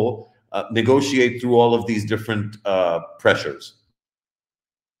current role, negotiate through all of these different pressures?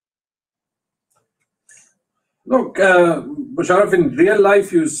 Look, Musharraf, in real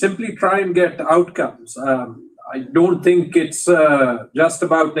life, you simply try and get outcomes. I don't think it's just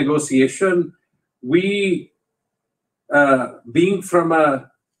about negotiation. We, being from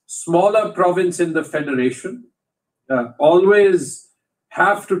a smaller province in the federation, always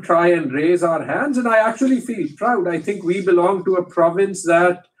have to try and raise our hands. And I actually feel proud. I think we belong to a province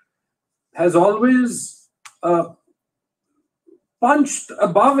that has always punched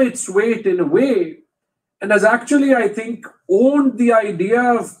above its weight in a way, and has actually, I think, owned the idea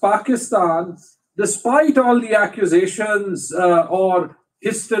of Pakistan, despite all the accusations or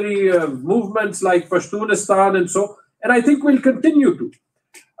history of movements like Pashtunistan and so, and I think we'll continue to.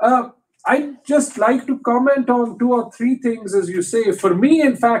 I'd just like to comment on 2 or 3 things, as you say. For me,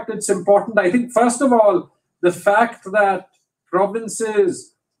 in fact, it's important. I think, first of all, the fact that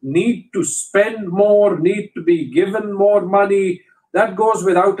provinces need to spend more, need to be given more money, that goes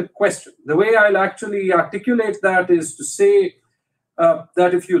without a question. The way I'll actually articulate that is to say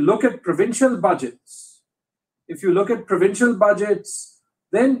that if you look at provincial budgets,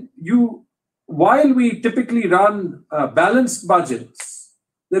 then while we typically run balanced budgets,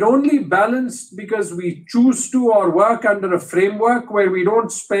 they're only balanced because we choose to or work under a framework where we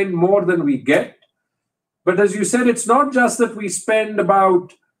don't spend more than we get. But as you said, it's not just that we spend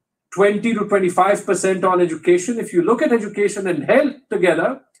about 20 to 25% on education. If you look at education and health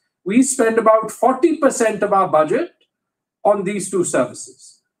together, we spend about 40% of our budget on these 2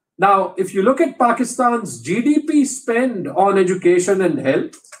 services. Now, if you look at Pakistan's GDP spend on education and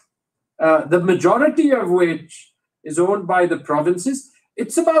health, the majority of which is owned by the provinces,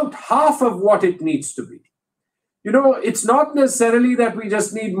 it's about half of what it needs to be. You know, it's not necessarily that we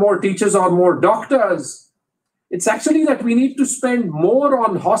just need more teachers or more doctors. It's actually that we need to spend more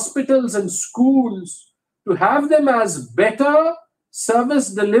on hospitals and schools to have them as better service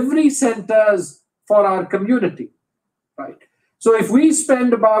delivery centers for our community, right? So if we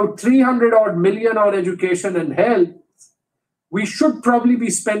spend about 300 odd million on education and health, we should probably be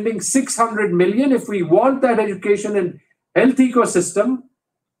spending 600 million if we want that education and health ecosystem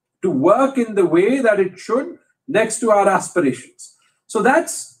to work in the way that it should next to our aspirations. So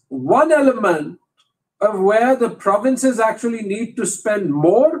that's one element of where the provinces actually need to spend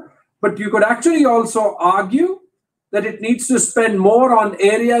more, but you could actually also argue that it needs to spend more on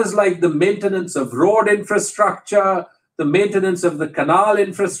areas like the maintenance of road infrastructure, the maintenance of the canal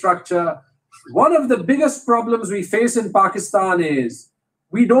infrastructure. One of the biggest problems we face in Pakistan is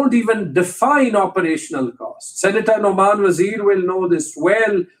we don't even define operational costs. Senator Noman Wazir will know this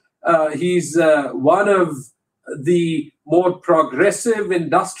well. He's one of the more progressive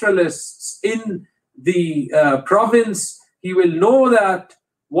industrialists in the province. He will know that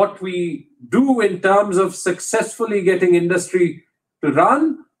what we do in terms of successfully getting industry to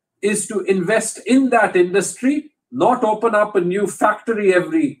run is to invest in that industry, not open up a new factory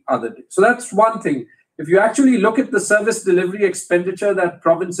every other day. So that's one thing. If you actually look at the service delivery expenditure that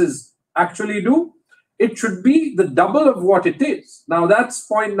provinces actually do, it should be the double of what it is. Now, that's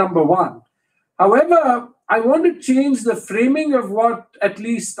point number one. However, I want to change the framing of what at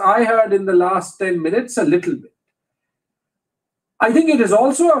least I heard in the last 10 minutes a little bit. I think it is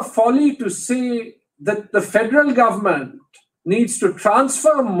also a folly to say that the federal government needs to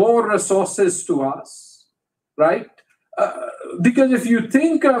transfer more resources to us, right? Because if you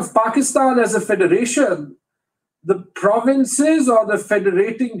think of Pakistan as a federation, the provinces or the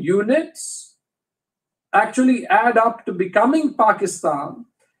federating units actually add up to becoming Pakistan.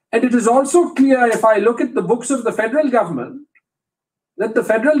 And it is also clear, if I look at the books of the federal government, that the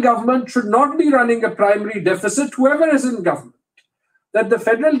federal government should not be running a primary deficit, whoever is in government. That the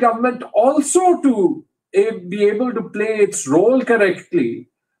federal government also, to be able to play its role correctly,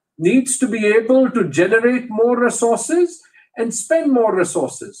 needs to be able to generate more resources and spend more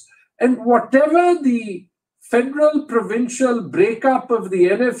resources. And whatever the federal provincial breakup of the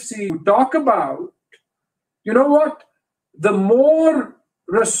NFC you talk about, you know what? The more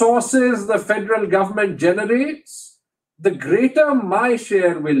resources the federal government generates, the greater my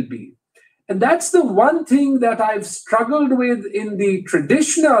share will be. And that's the one thing that I've struggled with in the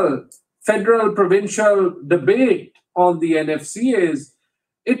traditional federal provincial debate on the NFC is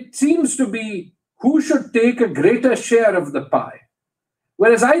it seems to be who should take a greater share of the pie.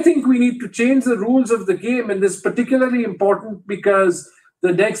 Whereas I think we need to change the rules of the game, and this is particularly important because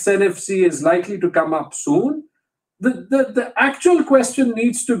the next NFC is likely to come up soon. The actual question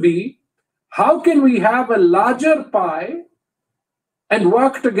needs to be, how can we have a larger pie and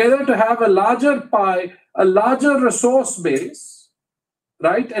work together to have a larger pie, a larger resource base,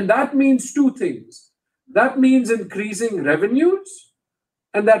 right? And that means two things. That means increasing revenues,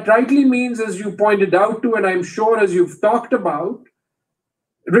 And that rightly means, as you pointed out to, and I'm sure as you've talked about,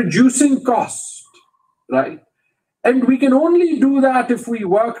 reducing cost, right? And we can only do that if we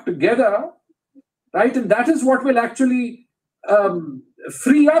work together, right? And that is what will actually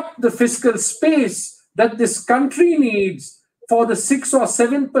free up the fiscal space that this country needs for the 6 or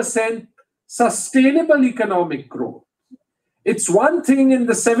 7% sustainable economic growth. It's one thing in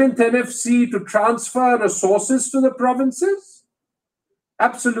the 7th NFC to transfer resources to the provinces,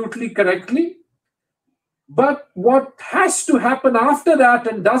 absolutely correctly. But what has to happen after that,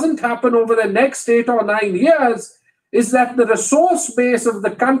 and doesn't happen over the next 8 or 9 years, is that the resource base of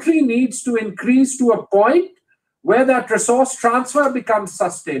the country needs to increase to a point where that resource transfer becomes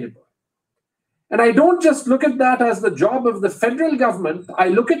sustainable. And I don't just look at that as the job of the federal government. I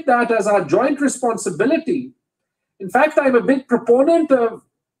look at that as our joint responsibility. In fact, I'm a big proponent of,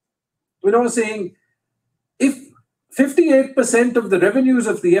 saying if 58% of the revenues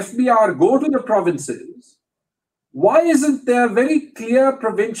of the FBR go to the provinces, why isn't there very clear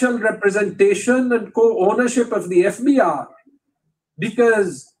provincial representation and co-ownership of the FBR?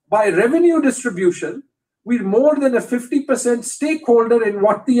 Because by revenue distribution, we're more than a 50% stakeholder in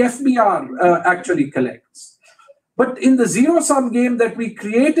what the FBR actually collects. But in the zero-sum game that we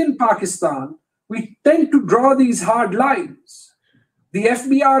create in Pakistan, we tend to draw these hard lines. The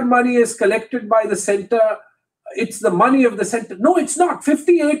FBR money is collected by the center. It's the money of the center. No, it's not.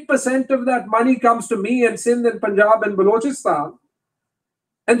 58% of that money comes to me and Sindh and Punjab and Balochistan.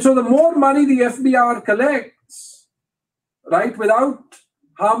 And so the more money the FBR collects, right, without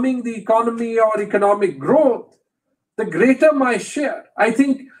harming the economy or economic growth, the greater my share. I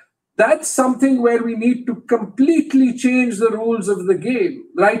think that's something where we need to completely change the rules of the game,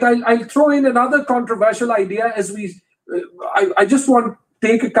 right? I'll throw in another controversial idea as I just want to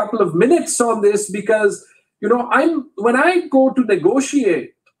take a couple of minutes on this because, when I go to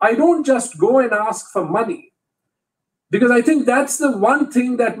negotiate, I don't just go and ask for money. Because I think that's the one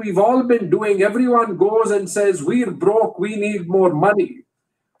thing that we've all been doing. Everyone goes and says, we're broke, we need more money.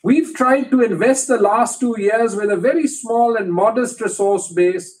 We've tried to invest the last 2 years with a very small and modest resource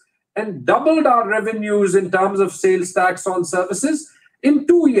base and doubled our revenues in terms of sales tax on services in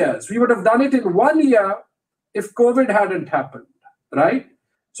 2 years. We would have done it in 1 year if COVID hadn't happened, right?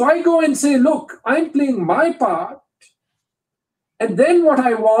 So I go and say, look, I'm playing my part. And then what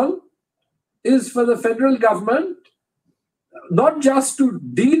I want is for the federal government not just to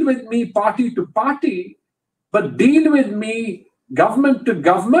deal with me party to party, but deal with me government to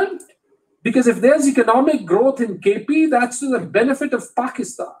government, because if there's economic growth in KP, that's to the benefit of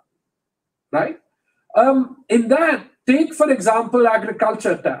Pakistan, right? In that, take, for example,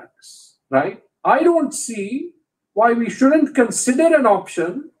 agriculture tax, right? I don't see why we shouldn't consider an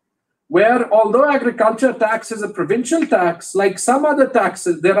option where, although agriculture tax is a provincial tax, like some other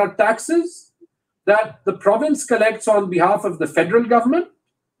taxes, there are taxes that the province collects on behalf of the federal government,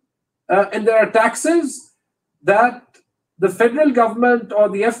 and there are taxes that the federal government or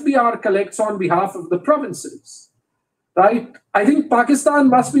the FBR collects on behalf of the provinces, right? I think Pakistan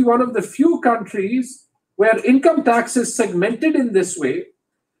must be one of the few countries where income tax is segmented in this way,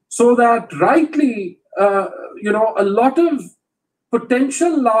 so that rightly, a lot of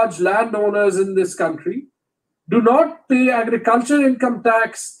potential large landowners in this country do not pay agriculture income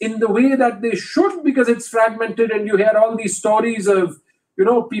tax in the way that they should, because it's fragmented, and you hear all these stories of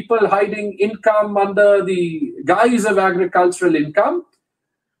people hiding income under the guise of agricultural income,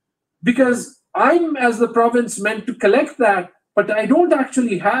 because I'm, as the province, meant to collect that, but I don't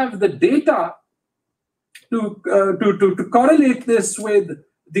actually have the data to correlate this with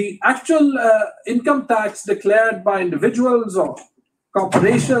the actual income tax declared by individuals or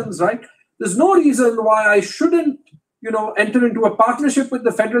corporations, right? There's no reason why I shouldn't, enter into a partnership with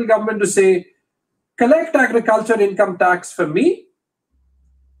the federal government to say, collect agriculture income tax for me,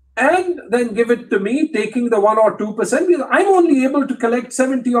 and then give it to me, taking the 1 or 2%, because I'm only able to collect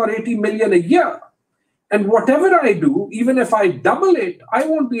 70 or 80 million a year. And whatever I do, even if I double it, I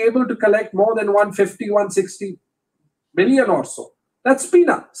won't be able to collect more than 150, 160 million or so. That's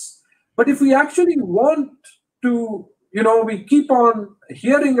peanuts. But if we actually want to, we keep on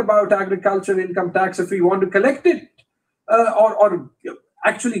hearing about agriculture income tax, if we want to collect it or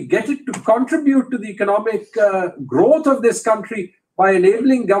actually get it to contribute to the economic growth of this country by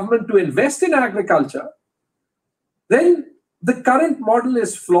enabling government to invest in agriculture, then the current model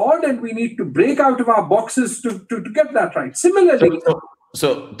is flawed and we need to break out of our boxes to get that right. Similarly...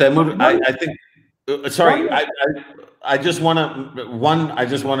 So Taimur, I think, sorry, I just want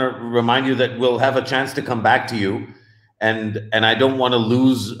to remind you that we'll have a chance to come back to you, and I don't want to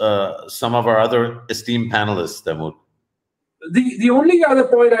lose some of our other esteemed panelists, Taimur. The only other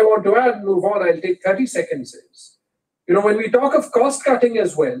point I want to add, and move on, I'll take 30 seconds, is, when we talk of cost cutting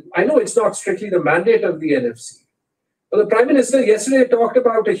as well, I know it's not strictly the mandate of the NFC, but the Prime Minister yesterday talked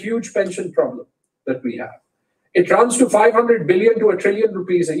about a huge pension problem that we have. It runs to 500 billion to 1 trillion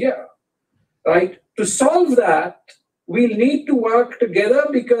rupees a year, right? To solve that, we'll need to work together,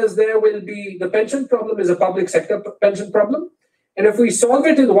 because the pension problem is a public sector pension problem. And if we solve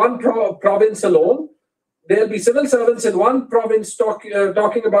it in one province alone, there'll be civil servants in one province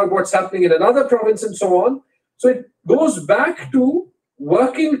talking about what's happening in another province and so on. So it goes back to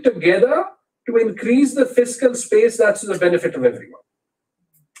working together to increase the fiscal space that's to the benefit of everyone.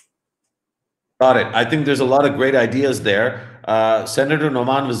 Got it. I think there's a lot of great ideas there. Senator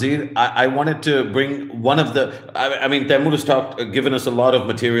Noman Wazir, I wanted to bring one of the, I mean, Taimur has given us a lot of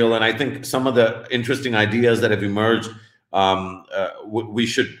material, and I think some of the interesting ideas that have emerged, we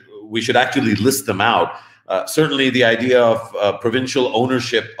should actually list them out. Certainly the idea of provincial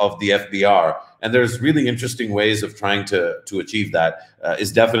ownership of the FBR, and there's really interesting ways of trying to achieve that,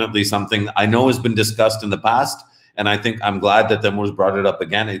 is definitely something I know has been discussed in the past. And I think I'm glad that Taimur's brought it up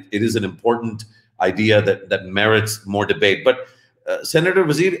again. It is an important idea that merits more debate. But Senator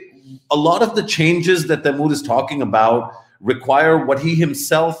Wazir, a lot of the changes that Taimur is talking about require what he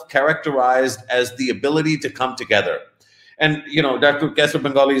himself characterized as the ability to come together. And, Dr. Kaisar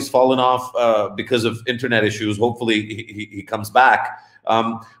Bengali has fallen off because of internet issues. Hopefully he comes back.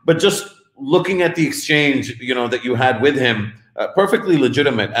 But just looking at the exchange, that you had with him, perfectly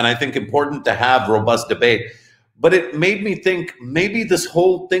legitimate, and I think important to have robust debate. But it made me think maybe this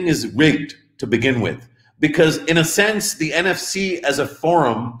whole thing is rigged to begin with, because in a sense, the NFC as a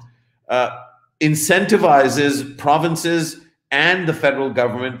forum incentivizes provinces and the federal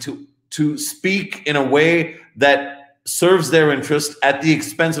government to speak in a way that serves their interest at the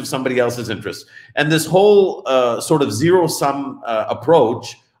expense of somebody else's interest. And this whole sort of zero-sum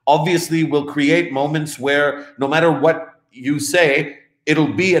approach obviously will create moments where no matter what you say,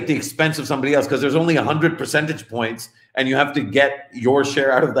 it'll be at the expense of somebody else, because there's only 100 percentage points and you have to get your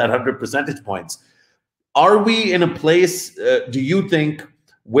share out of that 100 percentage points. Are we in a place, do you think,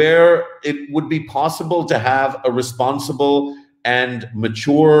 where it would be possible to have a responsible and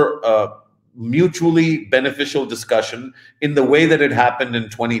mature, mutually beneficial discussion in the way that it happened in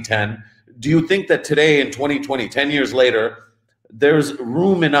 2010? Do you think that today in 2020, 10 years later, there's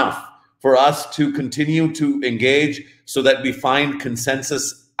room enough for us to continue to engage so that we find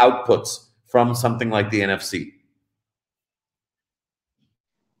consensus outputs from something like the NFC?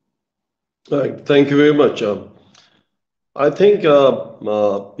 Thank you very much. I think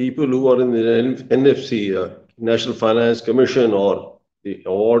people who are in the NFC, National Finance Commission, or the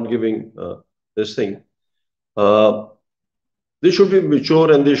award-giving this thing, they should be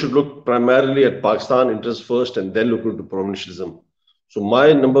mature, and they should look primarily at Pakistan interests first and then look into provincialism. So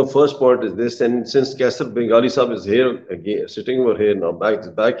my first point is this, and since Kaisar Bengali Sahib is here again, sitting over here now,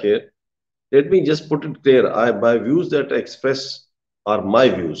 back here, let me just put it clear. My views that I express are my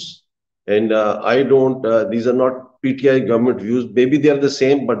views, and I don't. These are not PTI government views. Maybe they are the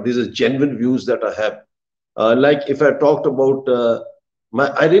same, but these are genuine views that I have. Like if I talked about,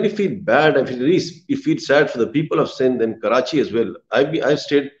 I really feel bad. I feel sad for the people of Sindh and Karachi as well. I've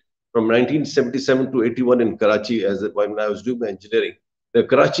stayed from 1977 to 81 in Karachi when I was doing my engineering. The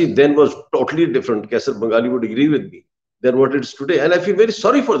Karachi then was totally different. Kaisar Bengali would agree with me than what it is today. And I feel very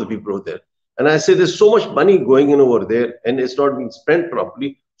sorry for the people over there. And I say there's so much money going in over there and it's not being spent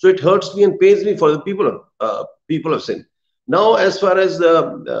properly. So it hurts me and pains me for the people of Sindh. Now, as far as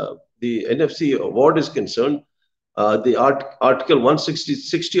the NFC award is concerned, the Article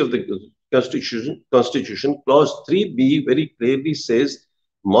 160 of the Constitution, Clause 3B very clearly says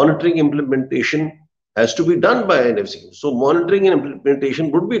monitoring implementation has to be done by NFC. So monitoring and implementation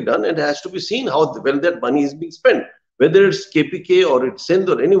would be done, and it has to be seen how well that money is being spent. Whether it's KPK or it's Sindh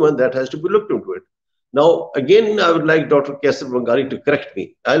or anyone, that has to be looked into it. Now, again, I would like Dr. Kaisar Bengali to correct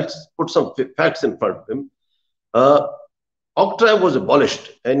me. I'll put some facts in front of him. Octroi was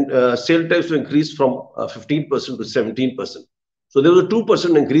abolished, and sale tax was increased from 15% to 17%. So there was a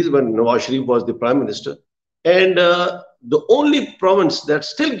 2% increase when Nawaz Sharif was the Prime Minister. And the only province that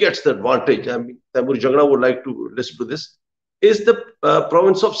still gets the advantage, I mean, Taimur Jagna would like to listen to this, is the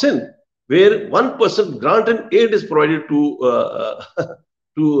province of Sindh, where 1% grant and aid is provided to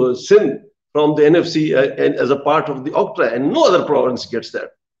Sindh from the NFC and as a part of the Octroi, and no other province gets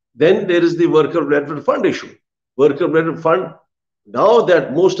that. Then there is the Worker Welfare Fund issue. Worker Welfare Fund, now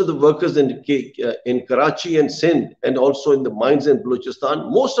that most of the workers in Karachi and Sindh, and also in the mines in Balochistan,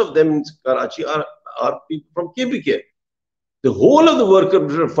 most of them in Karachi are people from KPK. The whole of the Worker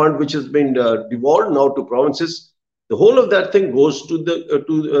Welfare Fund, which has been devolved now to provinces, The whole of that thing goes to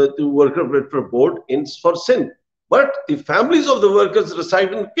the Worker Welfare Board for Sindh. But the families of the workers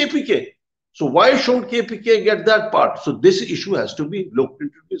reside in KPK. So why shouldn't KPK get that part? So this issue has to be looked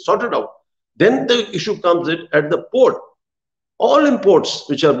into, be sorted out. Then the issue comes in at the port. All imports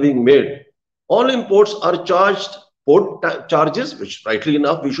which are being made, all imports are charged port charges, which rightly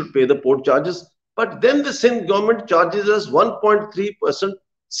enough, we should pay the port charges. But then the Sindh government charges us 1.3%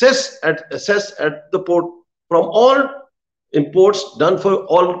 cess at the port from all imports done for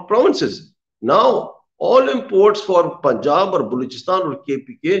all provinces. Now, all imports for Punjab or Balochistan or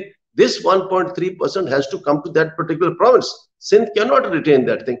KPK, this 1.3% has to come to that particular province. Sindh cannot retain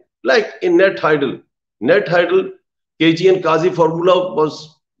that thing. Like in net hydel, KG and Qazi formula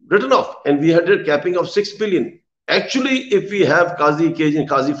was written off, and we had a capping of 6 billion. Actually, if we have KG and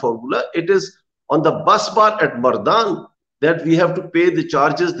Qazi formula, it is on the bus bar at Mardan that we have to pay the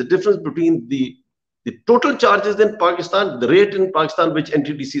charges, the difference between the total charges in Pakistan, the rate in Pakistan which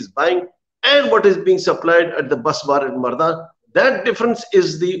NTDC is buying, and what is being supplied at the bus bar at Mardan. That difference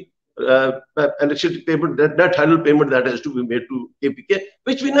is the electricity payment, that hydel payment that has to be made to KPK,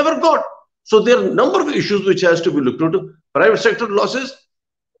 which we never got. So there are a number of issues which has to be looked into. Private sector losses.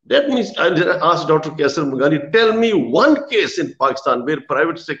 That means I asked Dr. Kaisar Bengani, tell me one case in Pakistan where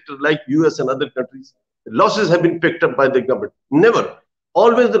private sector like US and other countries, the losses have been picked up by the government. Never.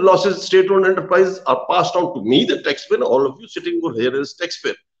 Always the losses, state-owned enterprises are passed on to me, the taxpayer, all of you sitting over here as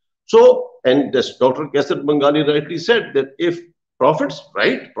taxpayer. So, and as Dr. Kaisar Bengani rightly said, that if profits,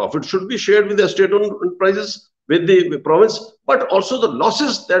 right, profits should be shared with the state-owned enterprises, with the province, but also the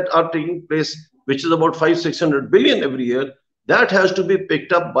losses that are taking place, which is about 500-600 billion every year, that has to be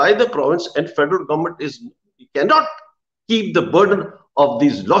picked up by the province, and federal government cannot keep the burden of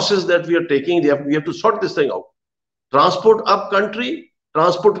these losses that we are taking. We have to sort this thing out. Transport up country,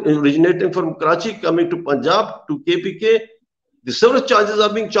 transport originating from Karachi, coming to Punjab, to KPK, the service charges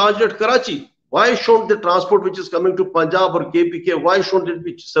are being charged at Karachi. Why shouldn't the transport which is coming to Punjab or KPK, why shouldn't it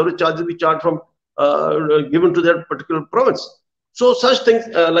be service charges be charged from given to that particular province? So such things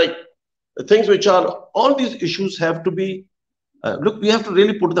like things which are, all these issues have to be, look, we have to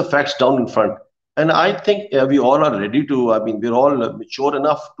really put the facts down in front. And I think we all are ready to, I mean, we're all mature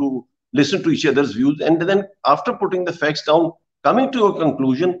enough to listen to each other's views. And then after putting the facts down, coming to a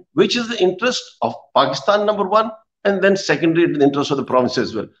conclusion, which is the interest of Pakistan, number one, and then secondary, the interest of the province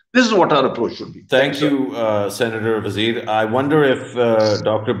as well. This is what our approach should be. Thank you, Senator Wazir. I wonder if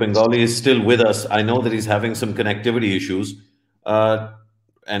Dr. Bengali is still with us. I know that he's having some connectivity issues, and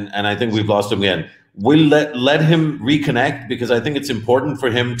I think we've lost him again. We'll let him reconnect, because I think it's important for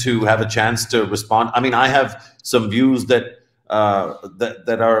him to have a chance to respond. I mean, I have some views that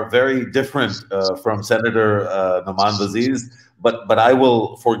are very different from Senator Nauman Wazir's, but I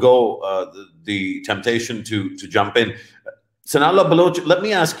will forego the temptation to jump in. Sanallah Baloch, let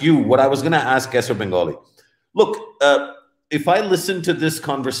me ask you what I was going to ask Kaisar Bengali. Look, if I listen to this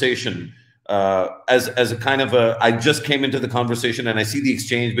conversation as a kind of a, I just came into the conversation and I see the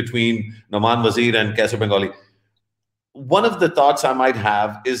exchange between Nauman Wazir and Kaisar Bengali, one of the thoughts I might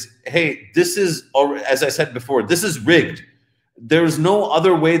have is, hey, this is, or as I said before, this is rigged. There is no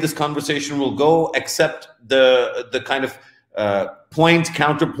other way this conversation will go except the kind of point,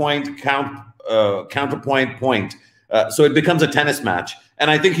 counterpoint, counterpoint, point. So it becomes a tennis match. And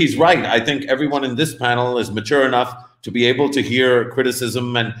I think he's right. I think everyone in this panel is mature enough to be able to hear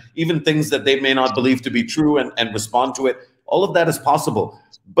criticism and even things that they may not believe to be true and respond to it. All of that is possible.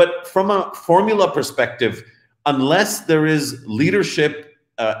 But from a formula perspective, unless there is leadership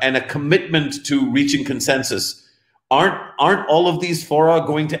and a commitment to reaching consensus, aren't all of these fora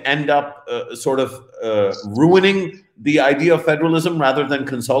going to end up sort of ruining the idea of federalism rather than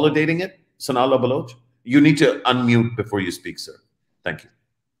consolidating it? Sanallah Baloch, you need to unmute before you speak, sir. Thank you.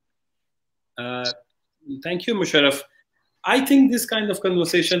 Thank you, Musharraf. I think this kind of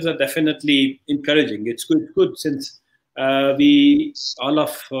conversations are definitely encouraging. It's good since all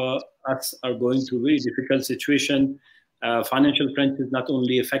of us are going through a very difficult situation. Financial crunch is not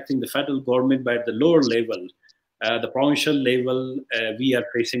only affecting the federal government, but at the lower level, the provincial level, we are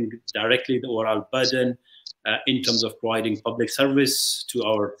facing directly the overall burden in terms of providing public service to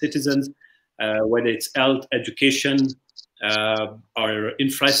our citizens, whether it's health, education, our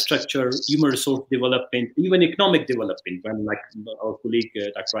infrastructure, human resource development, even economic development. When, like our colleague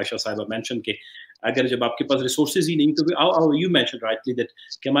Dr. Aisha Sahiba mentioned, कि अगर जब आपके पास resources ही नहीं, तो you mentioned rightly that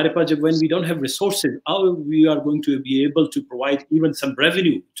कि हमारे पास when we don't have resources, how we are going to be able to provide even some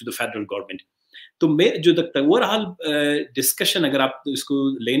revenue to the federal government. तो मैं जो overall discussion अगर आप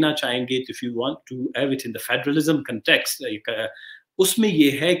इसको लेना चाहेंगे, if you want to have it in the federalism context, उसमें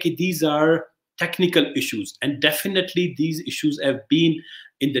ये है कि these are technical issues, and definitely these issues have been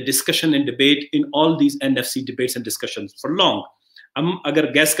in the discussion and debate in all these NFC debates and discussions for long. हम अगर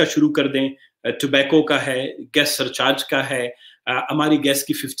gas का शुरू कर दें, टोबैको का है, गैस सरचार्ज का है, हमारी गैस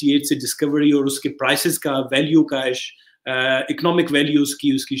की 58 से डिस्कवरी और उसके प्राइसेस का, वैल्यू का, इकोनॉमिक वैल्यूज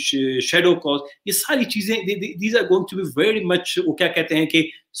की, उसकी शेडो कॉस्ट, ये सारी चीजें, these are going to be very much, वो क्या कहते हैं कि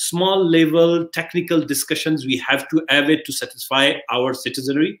small level technical discussions we have to have it to satisfy our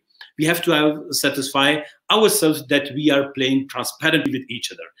citizenry. We have to satisfy ourselves that we are playing transparently with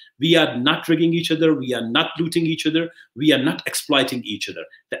each other. We are not rigging each other. We are not looting each other. We are not exploiting each other.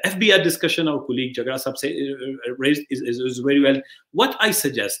 The FBI discussion our colleague Jagra Sahab raised is very well. What I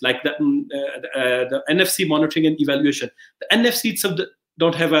suggest, like the NFC monitoring and evaluation, the NFC itself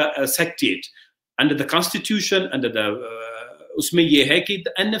don't have a secretariat. Under the constitution, under the उसमें ये है कि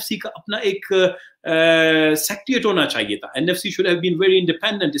NFC का अपना एक secretariat होना चाहिए था. NFC should have been very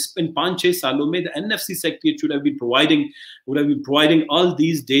independent. In 5-6 सालों में the NFC secretariat would have been providing all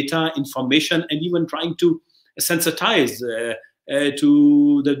these data, information, and even trying to sensitize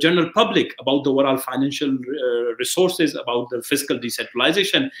to the general public about the overall financial resources, about the fiscal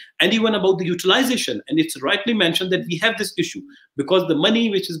decentralization, and even about the utilization. And it's rightly mentioned that we have this issue because the money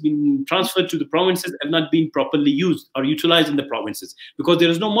which has been transferred to the provinces have not been properly used or utilized in the provinces because there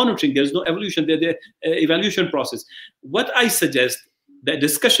is no monitoring, there is no evaluation, evaluation process. What I suggest, the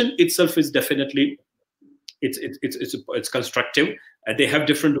discussion itself is definitely it's constructive. They have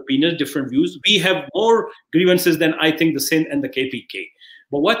different opinions, different views. We have more grievances than I think the Sindh and the KPK.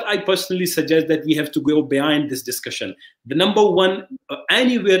 But what I personally suggest that we have to go behind this discussion. The number one,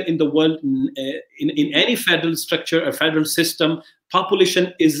 anywhere in the world, in any federal structure, a federal system,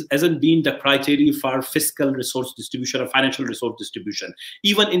 population hasn't been the criteria for fiscal resource distribution or financial resource distribution.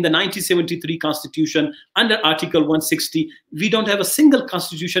 Even in the 1973 Constitution, under Article 160, we don't have a single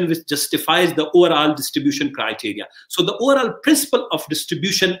constitution which justifies the overall distribution criteria. So the overall principle of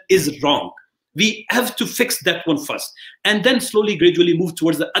distribution is wrong. We have to fix that one first, and then slowly, gradually move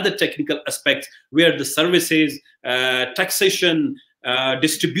towards the other technical aspects where the services, taxation,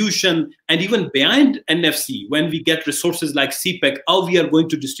 distribution, and even behind NFC, when we get resources like CPEC, how we are going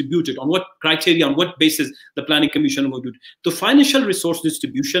to distribute it, on what criteria, on what basis the Planning Commission will do it. The financial resource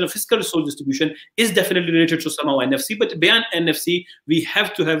distribution, fiscal resource distribution is definitely related to somehow NFC, but beyond NFC, we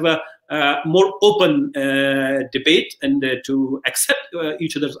have to have a more open debate and to accept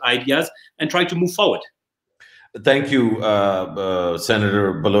each other's ideas and try to move forward. Thank you,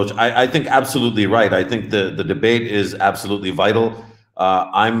 Senator Baloch. I think absolutely right. I think the debate is absolutely vital.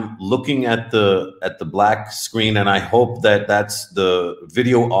 I'm looking at the black screen, and I hope that that's the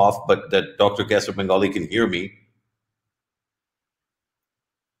video off, but that Dr. Kaisar Bengali can hear me.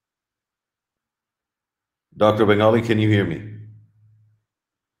 Dr. Bengali, can you hear me?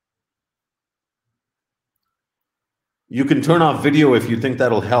 You can turn off video if you think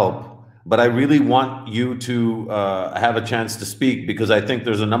that'll help, but I really want you to have a chance to speak because I think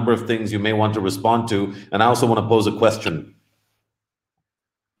there's a number of things you may want to respond to, and I also want to pose a question.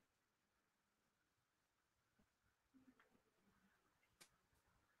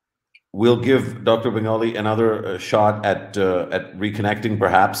 We'll give Dr. Bengali another shot at reconnecting,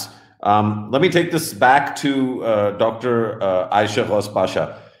 perhaps. Let me take this back to Dr. Aisha Ghaus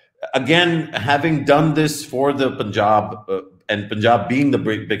Pasha. Again, having done this for the Punjab, and Punjab being the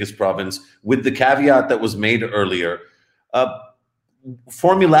biggest province, with the caveat that was made earlier,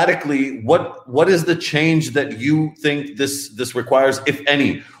 formulatically, what is the change that you think this requires, if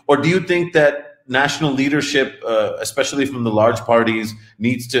any? Or do you think that national leadership, especially from the large parties,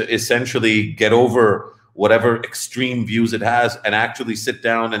 needs to essentially get over whatever extreme views it has and actually sit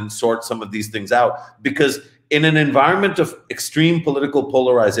down and sort some of these things out? Because in an environment of extreme political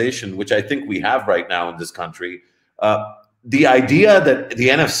polarization, which I think we have right now in this country, the idea that the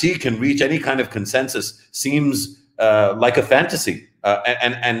NFC can reach any kind of consensus seems like a fantasy.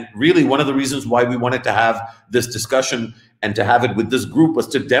 And really one of the reasons why we wanted to have this discussion and to have it with this group was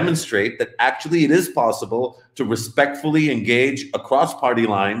to demonstrate that actually it is possible to respectfully engage across party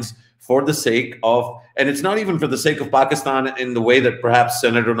lines for the sake of, and it's not even for the sake of Pakistan in the way that perhaps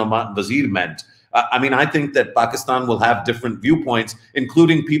Senator Noman Wazir meant. I mean, I think that Pakistan will have different viewpoints,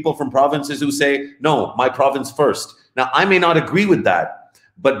 including people from provinces who say, no, my province first. Now, I may not agree with that,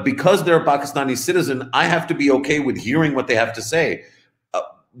 but because they're a Pakistani citizen, I have to be okay with hearing what they have to say.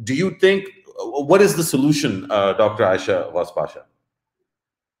 Do you think, what is the solution, Dr. Aisha Ghaus Pasha?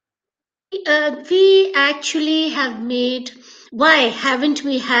 We actually have made, why haven't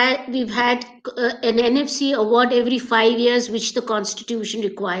we've had an NFC award every 5 years, which the Constitution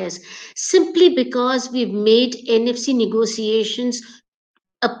requires? Simply because we've made NFC negotiations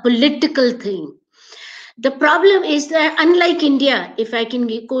a political thing. The problem is that, unlike India, if I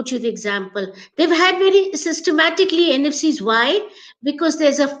can quote you the example, they've had very systematically NFCs. Why? Because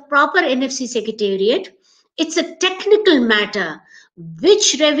there's a proper NFC secretariat. It's a technical matter.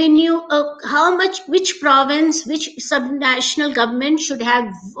 Which revenue, how much, which province, which subnational government should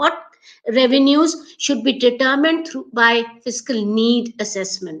have what revenues should be determined by fiscal need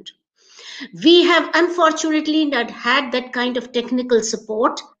assessment. We have unfortunately not had that kind of technical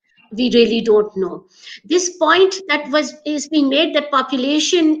support. We really don't know. This point that is being made, that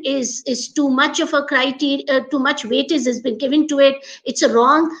population is too much of a criteria, too much weightage has been given to it. It's a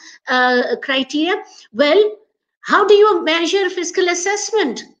wrong criteria. Well, how do you measure fiscal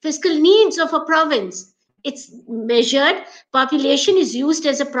assessment, fiscal needs of a province? It's measured, population is used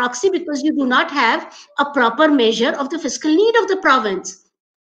as a proxy because you do not have a proper measure of the fiscal need of the province.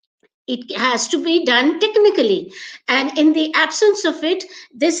 It has to be done technically, and in the absence of it,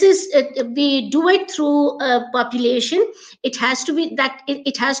 this is we do it through population. It has to be that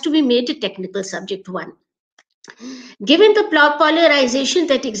it has to be made a technical subject one. Given the polarization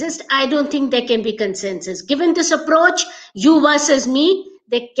that exists, I don't think there can be consensus. Given this approach, you versus me,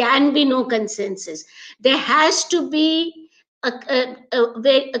 there can be no consensus. There has to be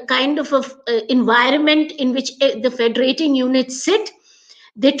a kind of environment in which the federating units sit.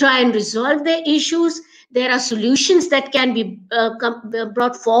 They try and resolve their issues. There are solutions that can be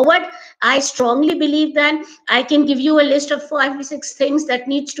brought forward. I strongly believe that. I can give you a list of 5 or 6 things that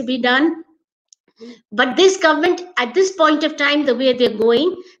needs to be done. But this government, at this point of time, the way they're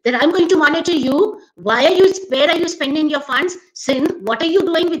going, that I'm going to monitor you. Where are you spending your funds? Sin, what are you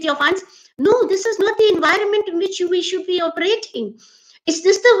doing with your funds? No, this is not the environment in which we should be operating. Is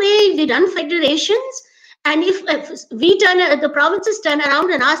this the way we run federations? And if the provinces turn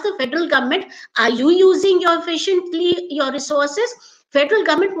around and ask the federal government, are you using efficiently your resources? Federal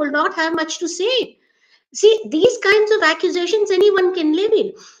government will not have much to say. See, these kinds of accusations anyone can live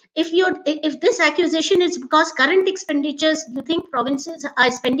in. If this accusation is because current expenditures, you think provinces are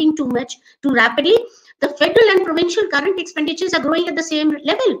spending too much, too rapidly, the federal and provincial current expenditures are growing at the same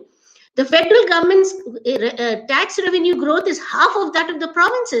level. The federal government's tax revenue growth is half of that of the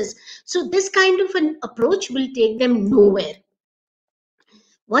provinces. So this kind of an approach will take them nowhere.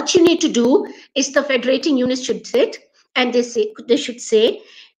 What you need to do is the federating units should sit and they should say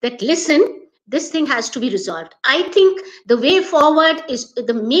that, listen, this thing has to be resolved. I think the way forward is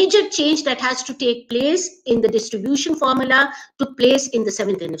the major change that has to take place in the distribution formula took place in the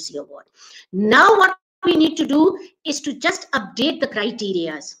 7th NFC Award. Now what we need to do is to just update the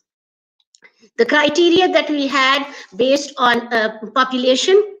criteria. The criteria that we had based on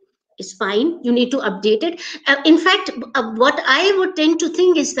population is fine. You need to update it. In fact, what I would tend to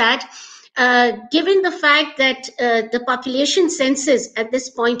think is that given the fact that the population census at this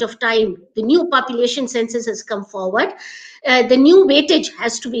point of time, the new population census has come forward, the new weightage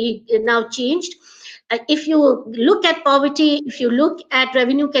has to be now changed. If you look at poverty, if you look at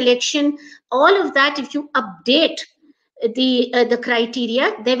revenue collection, all of that, if you update the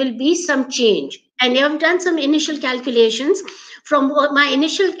criteria, there will be some change. And I have done some initial calculations. From my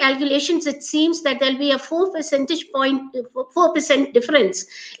initial calculations, it seems that there'll be a 4% difference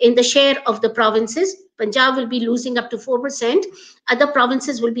in the share of the provinces. Punjab will be losing up to 4%. Other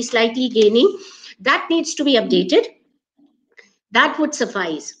provinces will be slightly gaining. That needs to be updated. That would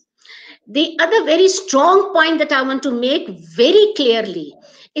suffice. The other very strong point that I want to make very clearly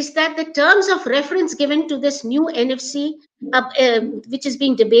is that the terms of reference given to this new NFC, which is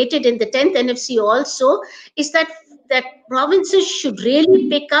being debated in the 10th NFC also, is that provinces should really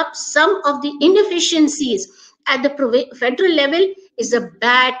pick up some of the inefficiencies at the federal level is a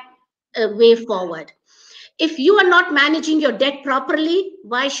bad way forward. If you are not managing your debt properly,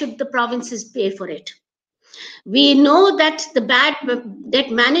 why should the provinces pay for it? We know that the bad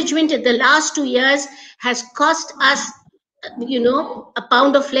debt management in the last 2 years has cost us, a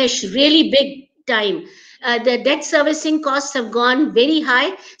pound of flesh, really big time. The debt servicing costs have gone very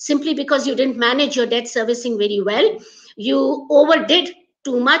high simply because you didn't manage your debt servicing very well. You overdid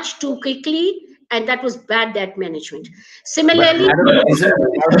too much too quickly, and that was bad debt management. Similarly,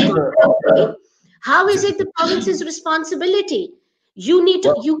 how is it the province's responsibility? You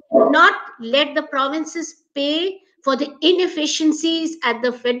not let the provinces pay for the inefficiencies at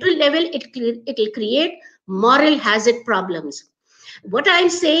the federal level. It will create moral hazard problems. What I'm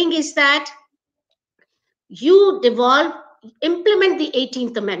saying is that you implement the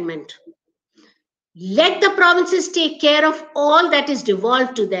 18th Amendment. Let the provinces take care of all that is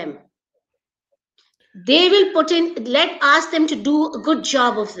devolved to them. They will ask them to do a good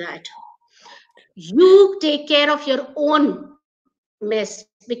job of that. You take care of your own mess.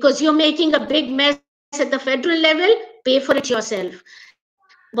 because you're making a big mess at the federal level, pay for it yourself.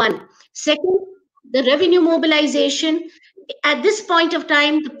 One. Second, the revenue mobilization. At this point of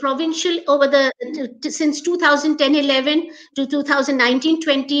time, the provincial over since 2010-11 to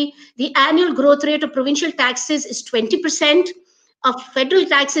 2019-20, the annual growth rate of provincial taxes is 20%. Of federal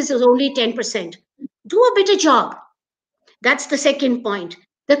taxes is only 10%. Do a better job. That's the second point.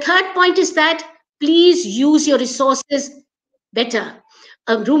 The third point is that please use your resources better.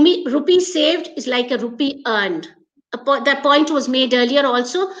 A rupee saved is like a rupee earned. That point was made earlier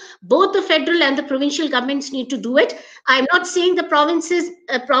also. Both the federal and the provincial governments need to do it. I'm not saying the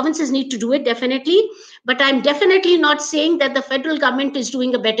provinces need to do it, definitely, but I'm definitely not saying that the federal government is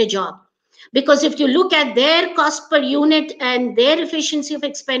doing a better job. Because if you look at their cost per unit and their efficiency of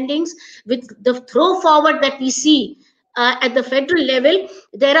expendings, with the throw forward that we see at the federal level,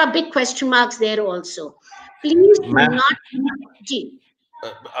 there are big question marks there also. Please do not.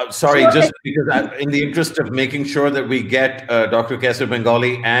 Sorry, just because in the interest of making sure that we get Dr. Kaisar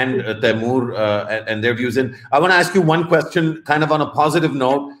Bengali and Taimur and their views in, I want to ask you one question kind of on a positive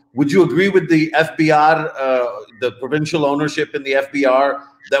note. Would you agree with the FBR, the provincial ownership in the FBR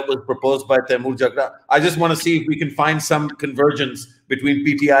that was proposed by Taimur Jagra? I just want to see if we can find some convergence between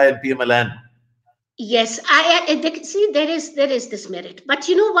PTI and PMLN. Yes, see there is this merit, but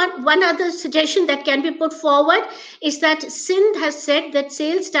you know what? One other suggestion that can be put forward is that Sindh has said that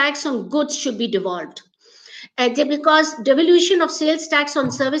sales tax on goods should be devolved, because devolution of sales tax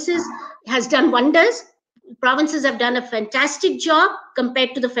on services has done wonders. Provinces have done a fantastic job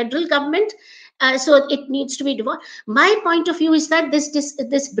compared to the federal government, so it needs to be devolved. My point of view is that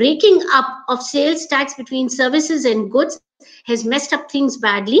this breaking up of sales tax between services and goods has messed up things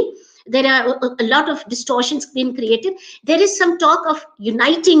badly. There are a lot of distortions being created. There is some talk of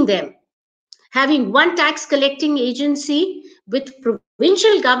uniting them, having one tax collecting agency with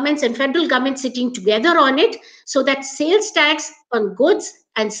provincial governments and federal governments sitting together on it, so that sales tax on goods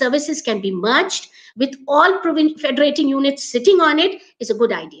and services can be merged with all federating units sitting on it is a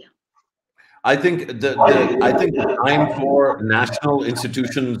good idea. I think the time for national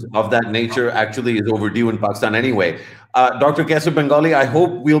institutions of that nature actually is overdue in Pakistan anyway. Dr. Kaisar Bengali, I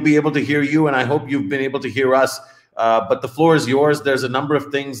hope we'll be able to hear you, and I hope you've been able to hear us. But the floor is yours. There's a number of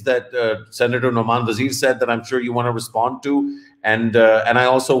things that Senator Noman Wazir said that I'm sure you want to respond to, and I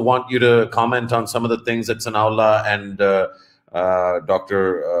also want you to comment on some of the things that Sanaullah and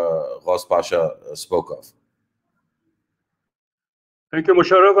Dr. Ghaus Pasha spoke of. Thank you,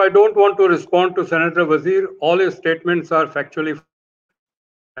 Musharraf. I don't want to respond to Senator Wazir. All his statements are factually.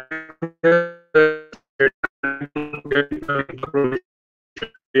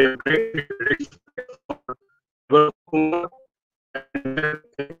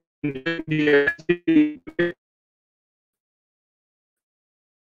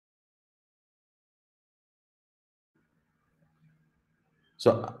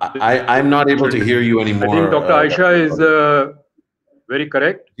 So I'm not able to hear you anymore. I think Dr. Aisha is very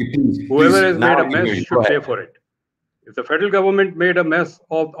correct. Whoever has made a mess should pay for it. If the federal government made a mess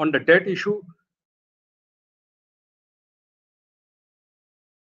on the debt issue,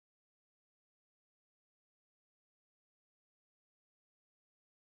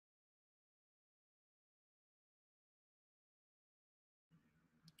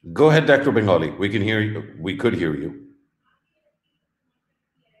 go ahead, Dr. Bengali. We can hear you. We could hear you.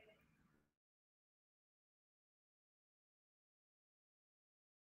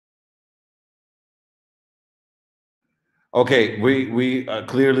 Okay, we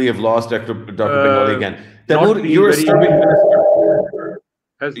clearly have lost Dr. Bengali again. Taimur, you're a serving minister.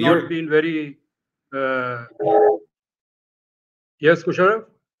 Has not been very. Yes, Musharraf?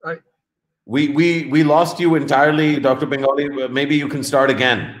 We lost you entirely, Dr. Bengali. Maybe you can start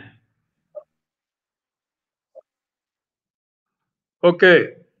again.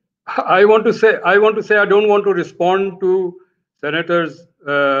 Okay, I want to say I don't want to respond to Senator's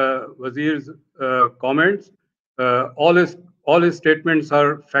Wazir's comments. All his statements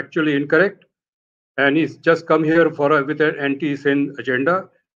are factually incorrect, and he's just come here with an anti-Sindh agenda.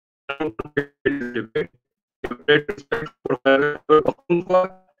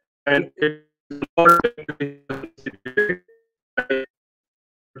 And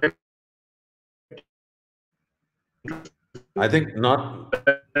I think not.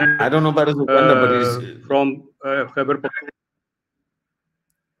 I don't know about his agenda, but he's from Khyber Pakhtunkhwa.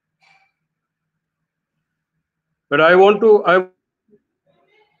 But I want to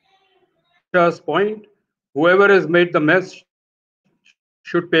just point, whoever has made the mess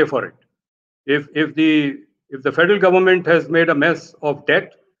should pay for it. If the federal government has made a mess of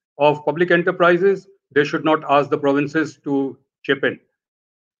debt of public enterprises, they should not ask the provinces to chip in.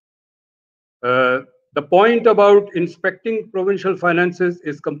 The point about inspecting provincial finances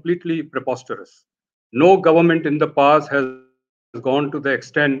is completely preposterous. No government in the past has gone to the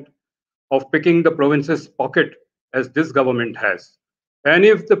extent of picking the province's pocket as this government has. And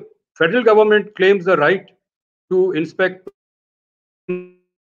if the federal government claims the right to inspect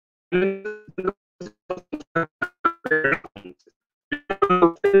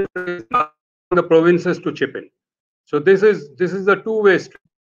the provinces to chip in. So this is a two-way street.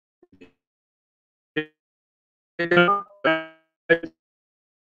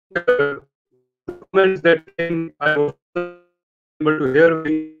 That I was able to hear.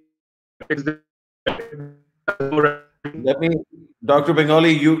 Let me, Dr.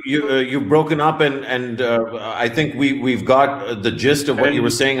 Bengali, you've broken up, and I think we've got the gist of what you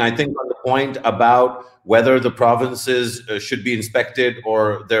were saying. I think on the point about whether the provinces should be inspected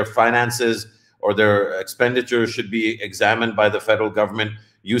or their finances or their expenditures should be examined by the federal government,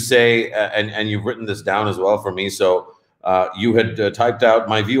 you say, and you've written this down as well for me. So you had typed out,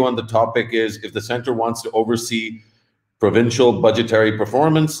 my view on the topic is if the center wants to oversee provincial budgetary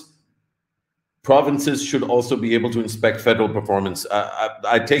performance, provinces should also be able to inspect federal performance.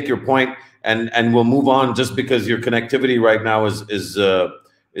 I take your point, and we'll move on just because your connectivity right now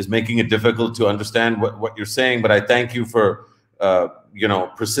is making it difficult to understand what you're saying. But I thank you for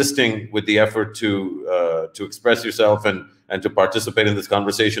persisting with the effort to express yourself and to participate in this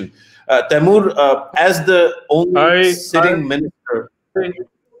conversation. Taimur, as the only sitting minister,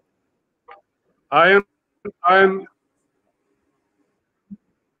 I am.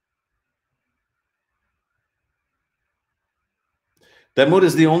 Taimur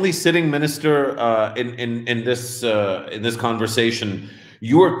is the only sitting minister in this conversation.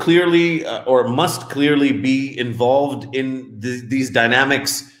 You are clearly or must clearly be involved in these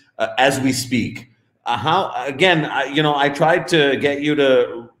dynamics as we speak. How again? I tried to get you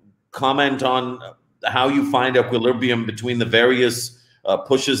to comment on how you find equilibrium between the various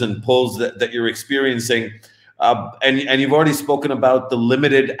pushes and pulls that you're experiencing, and you've already spoken about the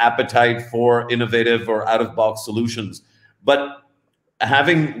limited appetite for innovative or out-of-box solutions, but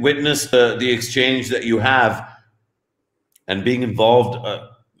having witnessed the exchange that you have and being involved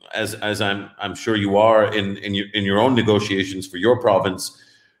as I'm sure you are in your own negotiations for your province,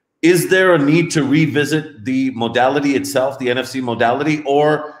 is there a need to revisit the modality itself, the NFC modality,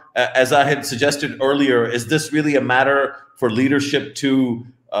 or as I had suggested earlier, is this really a matter for leadership to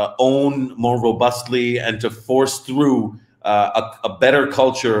own more robustly and to force through a better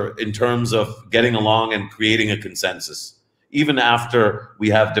culture in terms of getting along and creating a consensus, even after we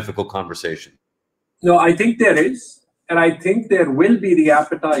have difficult conversation? No, I think there is, and I think there will be the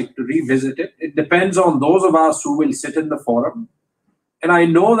appetite to revisit it. It depends on those of us who will sit in the forum. And I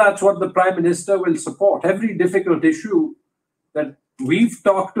know that's what the Prime Minister will support. Every difficult issue that we've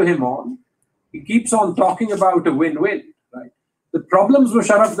talked to him on, he keeps on talking about a win-win, right? The problems,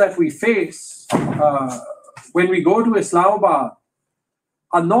 Musharraf, that we face when we go to Islamabad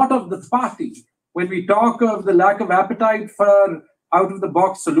are not of the party. When we talk of the lack of appetite for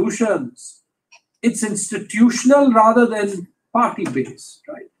out-of-the-box solutions, it's institutional rather than party-based,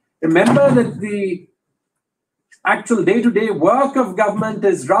 right? Remember that the actual day-to-day work of government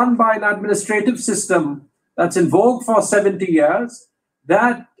is run by an administrative system that's in vogue for 70 years,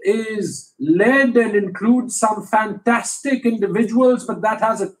 that is led and includes some fantastic individuals, but that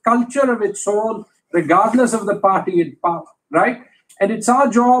has a culture of its own, regardless of the party in power, right? And it's our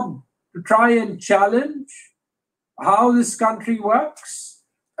job to try and challenge how this country works.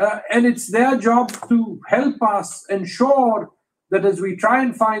 And it's their job to help us ensure that as we try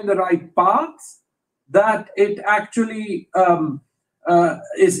and find the right path, that it actually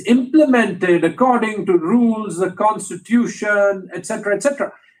is implemented according to rules, the constitution, etc.,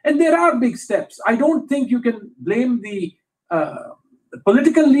 etc. And there are big steps. I don't think you can blame the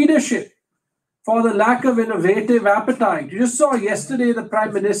political leadership for the lack of innovative appetite. You just saw yesterday the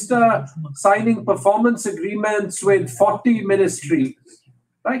Prime Minister signing performance agreements with 40 ministries,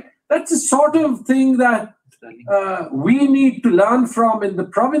 right? That's the sort of thing that we need to learn from in the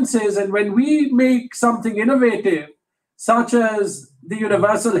provinces. And when we make something innovative, such as the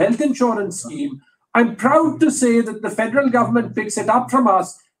universal health insurance scheme, I'm proud to say that the federal government picks it up from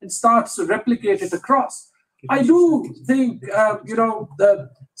us and starts to replicate it across. I do think,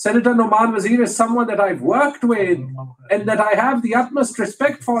 Senator Noman Wazir is someone that I've worked with and that I have the utmost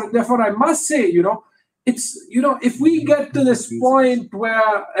respect for. And therefore, I must say, if we get to this point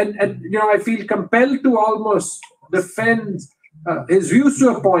where, I feel compelled to almost defend his views to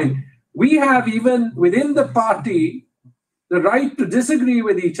a point, we have even within the party the right to disagree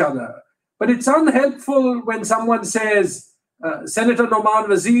with each other. But it's unhelpful when someone says, Senator Noman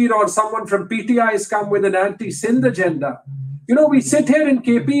Wazir or someone from PTI has come with an anti-Sindh agenda. You know, we sit here in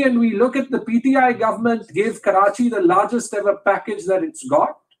KP and we look at the PTI government gave Karachi the largest ever package that it's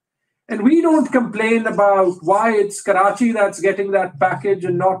got. And we don't complain about why it's Karachi that's getting that package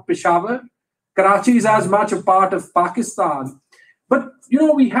and not Peshawar. Karachi is as much a part of Pakistan. But, you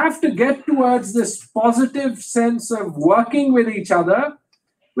know, we have to get towards this positive sense of working with each other,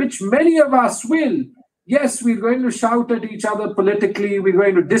 which many of us will. Yes, we're going to shout at each other politically. We're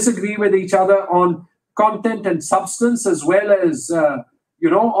going to disagree with each other on content and substance, as well as, you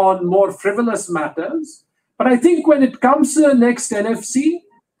know, on more frivolous matters. But I think when it comes to the next NFC,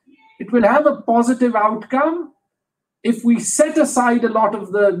 it will have a positive outcome if we set aside a lot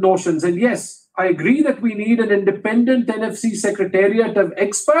of the notions. And yes, I agree that we need an independent NFC secretariat of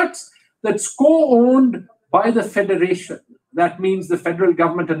experts that's co-owned by the federation. That means the federal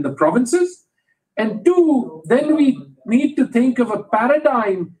government and the provinces. And two, then we need to think of a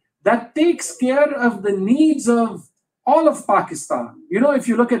paradigm that takes care of the needs of all of Pakistan. You know, if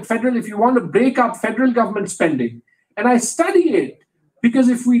you look at if you want to break up federal government spending, and I study it, because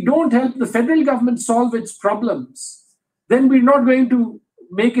if we don't help the federal government solve its problems, then we're not going to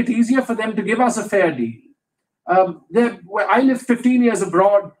make it easier for them to give us a fair deal. I lived 15 years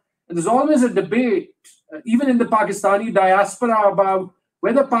abroad, and there's always a debate, even in the Pakistani diaspora, about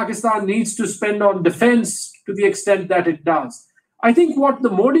whether Pakistan needs to spend on defense to the extent that it does. I think what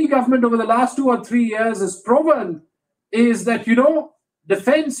the Modi government over the last 2 or 3 years has proven is that, you know,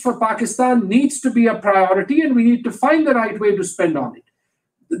 defense for Pakistan needs to be a priority, and we need to find the right way to spend on it.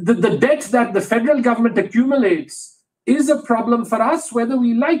 The debt that the federal government accumulates is a problem for us, whether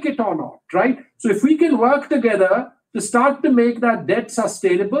we like it or not, right? So if we can work together to start to make that debt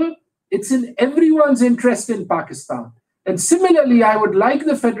sustainable, it's in everyone's interest in Pakistan. And similarly, I would like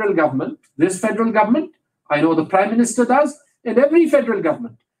the federal government, this federal government, I know the Prime Minister does, and every federal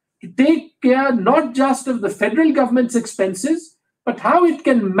government, to take care not just of the federal government's expenses, but how it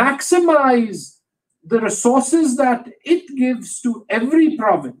can maximize the resources that it gives to every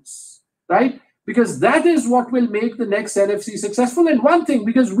province, right? Because that is what will make the next NFC successful. And one thing,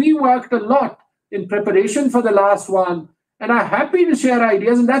 because we worked a lot in preparation for the last one, and are happy to share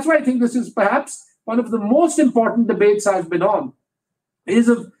ideas, and that's why I think this is perhaps one of the most important debates I've been on, is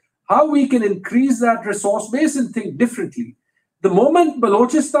of how we can increase that resource base and think differently. The moment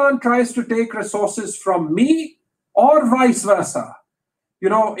Balochistan tries to take resources from me or vice versa, you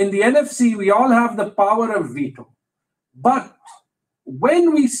know, in the NFC, we all have the power of veto. But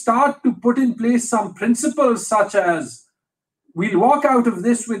when we start to put in place some principles such as we'll walk out of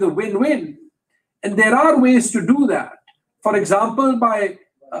this with a win-win, and there are ways to do that. For example, by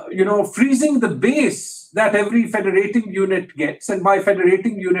you know, freezing the base that every federating unit gets, and by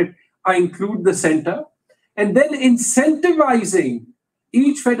federating unit, I include the center, and then incentivizing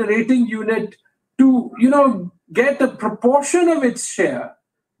each federating unit to, you know, get a proportion of its share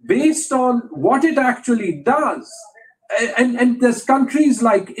based on what it actually does. And there's countries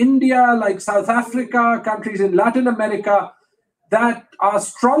like India, like South Africa, countries in Latin America that are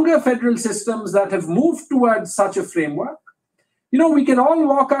stronger federal systems that have moved towards such a framework. You know, we can all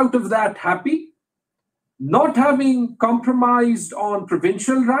walk out of that happy, not having compromised on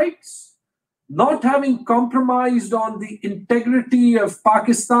provincial rights, not having compromised on the integrity of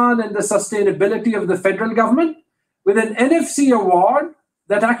Pakistan and the sustainability of the federal government, with an NFC award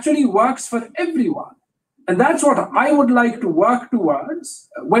that actually works for everyone. And that's what I would like to work towards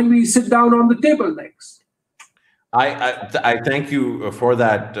when we sit down on the table next. I thank you for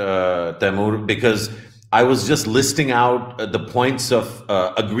that, Taimur, because I was just listing out the points of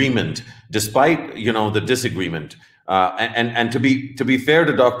agreement, despite, you know, the disagreement. And to be fair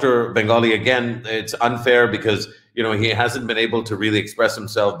to Dr. Bengali, again, it's unfair because, you know, he hasn't been able to really express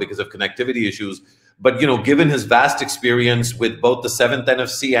himself because of connectivity issues. But, you know, given his vast experience with both the 7th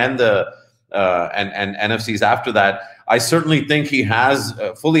NFC and the and NFCs after that, I certainly think he has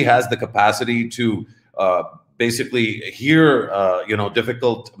fully has the capacity to basically hear you know,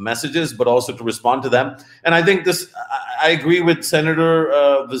 difficult messages, but also to respond to them. And I think this, I agree with Senator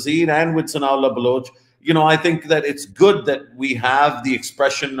Wazir and with Sanaullah Baloch. You know, I think that it's good that we have the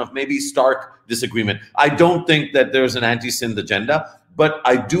expression of maybe stark disagreement. I don't think that there's an anti-Sindh agenda, but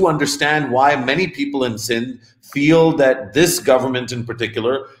I do understand why many people in Sindh feel that this government in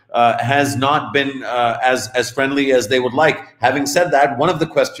particular has not been as friendly as they would like. Having said that, one of the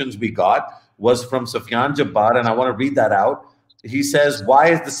questions we got was from Sufyan Jabbar, and I want to read that out. He says, why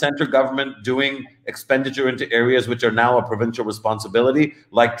is the central government doing expenditure into areas which are now a provincial responsibility,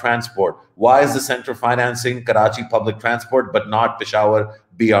 like transport? Why is the center financing Karachi public transport, but not Peshawar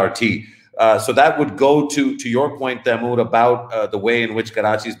BRT? So that would go to your point, Taimur, about the way in which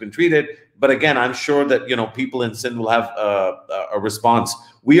Karachi has been treated. But again, I'm sure that people in Sindh will have a response.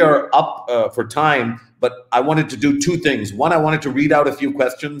 We are up for time, but I wanted to do two things. One, I wanted to read out a few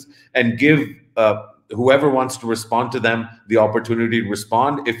questions and give whoever wants to respond to them the opportunity to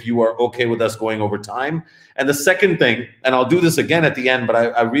respond, if you are okay with us going over time. And the second thing, and I'll do this again at the end, but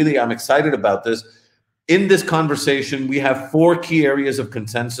I'm excited about this. In this conversation, we have 4 key areas of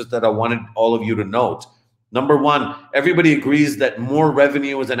consensus that I wanted all of you to note. Number one, everybody agrees that more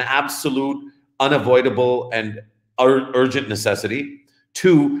revenue is an absolute, unavoidable, and urgent necessity.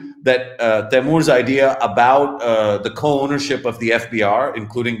 2, that Taimur's idea about the co-ownership of the FBR,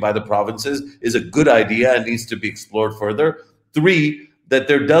 including by the provinces, is a good idea and needs to be explored further. 3, that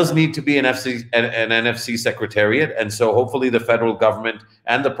there does need to be an NFC secretariat, and so hopefully the federal government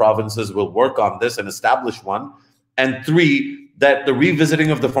and the provinces will work on this and establish one. And 3, that the revisiting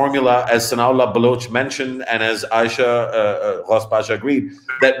of the formula, as Sanaullah Baloch mentioned and as Aisha Ghaus Pasha agreed,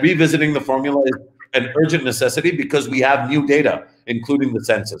 that revisiting the formula is an urgent necessity because we have new data, including the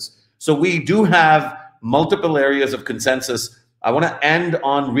census. So we do have multiple areas of consensus. I want to end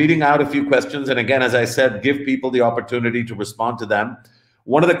on reading out a few questions. And again, as I said, give people the opportunity to respond to them.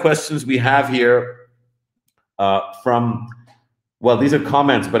 One of the questions we have here well, these are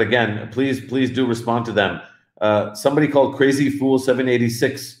comments, but again, please do respond to them. Somebody called Crazy Fool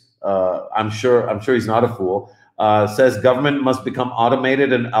 786, I'm sure he's not a fool, says government must become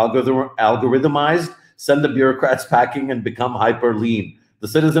automated and algorithmized, send the bureaucrats packing and become hyper lean. The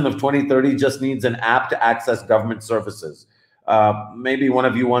citizen of 2030 just needs an app to access government services. Maybe one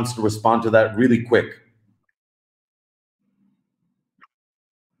of you wants to respond to that really quick.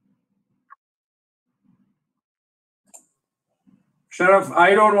 Sharaf,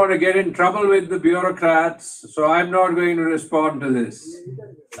 I don't want to get in trouble with the bureaucrats, so I'm not going to respond to this.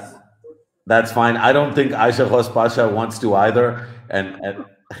 That's fine. I don't think Aisha Ghaus Pasha wants to either. And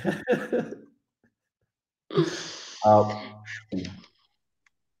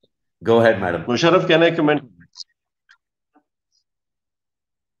go ahead, madam. Musharraf, can I comment?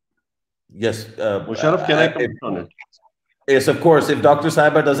 Yes. Musharraf, can I comment on it? Yes, of course. If Dr.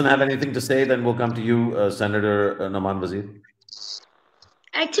 Saiba doesn't have anything to say, then we'll come to you, Senator Naman Wazir.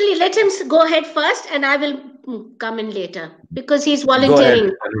 Actually, let him go ahead first, and I will come in later because he's volunteering.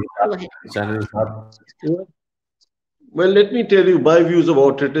 Go ahead. Senator. Well, let me tell you my views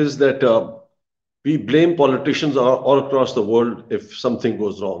about it is that we blame politicians all across the world if something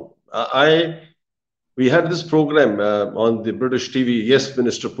goes wrong. We had this program on the British TV, Yes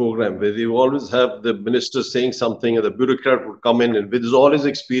Minister program, where they always have the minister saying something and the bureaucrat would come in and with all his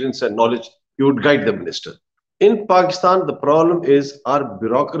experience and knowledge, he would guide the minister. In Pakistan, the problem is our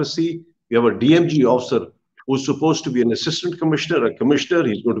bureaucracy. We have a DMG officer who's supposed to be an assistant commissioner, a commissioner.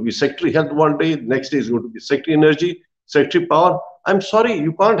 He's going to be secretary health one day. The next day he's going to be secretary energy, secretary power. I'm sorry,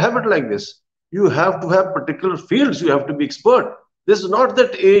 you can't have it like this. You have to have particular fields. You have to be expert. This is not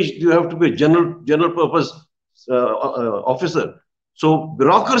that age you have to be a general purpose officer. So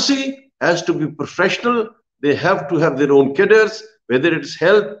bureaucracy has to be professional. They have to have their own cadres, whether it's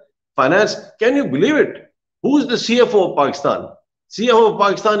health, finance. Can you believe it? Who's the CFO of Pakistan? CFO of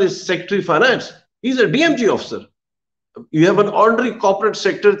Pakistan is Secretary of Finance. He's a DMG officer. You have an ordinary corporate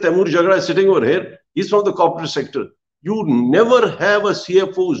sector. Taimur Jagra is sitting over here. He's from the corporate sector. You never have a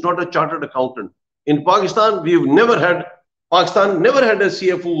CFO who's not a chartered accountant. In Pakistan, Pakistan never had a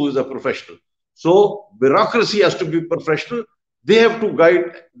CFO who is a professional. So bureaucracy has to be professional. They have to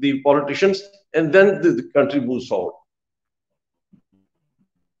guide the politicians, and then the country moves forward.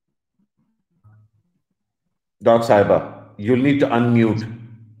 Doc Saiba, you'll need to unmute.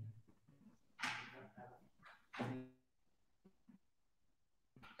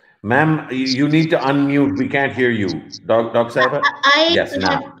 Ma'am, you need to unmute. We can't hear you. Doc Saiba? Yes,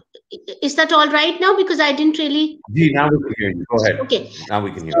 now. Is that all right now? Because I didn't really... Now we can hear you. Go ahead. Okay. Now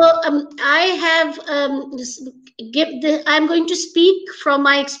we can hear you. I have... I'm going to speak from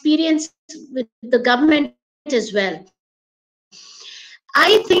my experience with the government as well.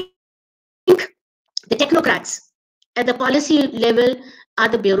 I think the technocrats at the policy level are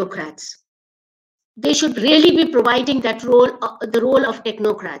the bureaucrats. They should really be providing that role, the role of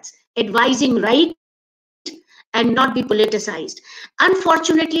technocrats, advising right and not be politicized.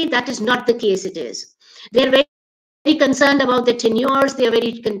 Unfortunately, that is not the case it is. They're very concerned about the tenures, they're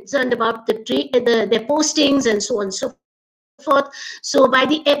very concerned about their postings and so on and so forth. So by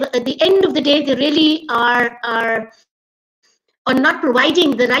at the end of the day, they really are not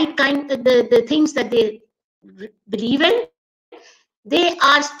providing the right kind, the things that they believe in. They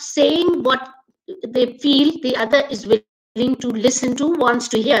are saying what they feel the other is willing willing to listen to, wants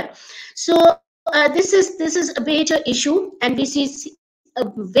to hear. So this is a major issue, and we see a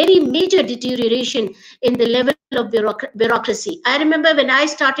very major deterioration in the level of bureaucracy. I remember when I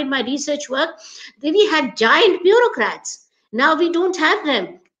started my research work, we had giant bureaucrats. Now we don't have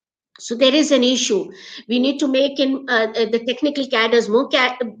them. So there is an issue. We need to make the technical cadres more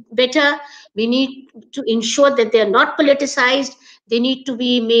better. We need to ensure that they are not politicized. They need to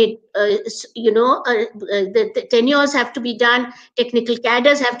be made, the tenures have to be done. Technical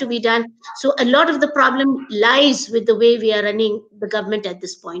cadres have to be done. So a lot of the problem lies with the way we are running the government at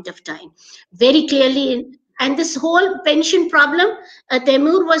this point of time. Very clearly, and this whole pension problem,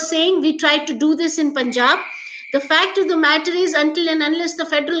 Taimur was saying, we tried to do this in Punjab. The fact of the matter is, until and unless the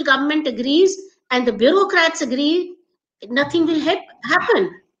federal government agrees and the bureaucrats agree, nothing will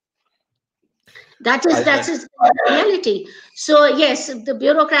happen. That is reality. So yes, the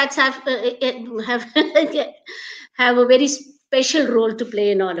bureaucrats have a very special role to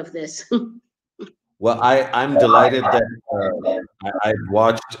play in all of this. Well, I'm delighted that I've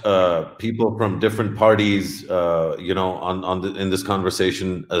watched people from different parties, in this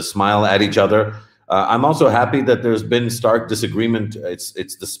conversation, smile at each other. I'm also happy that there's been stark disagreement.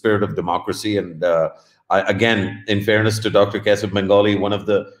 It's the spirit of democracy. And again, in fairness to Dr. Kaisab Bengali,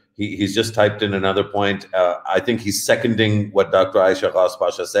 he's just typed in another point. I think he's seconding what Dr. Aisha Ghaus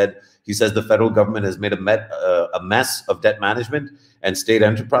Pasha said. He says the federal government has made a mess of debt management and state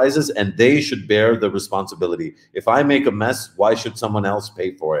enterprises, and they should bear the responsibility. If I make a mess, why should someone else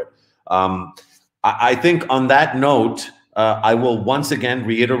pay for it? I think on that note, I will once again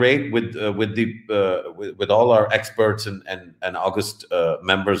reiterate with all our experts and August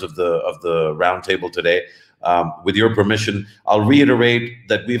members of the roundtable today. With your permission, I'll reiterate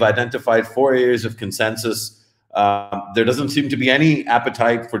that we've identified 4 areas of consensus. There doesn't seem to be any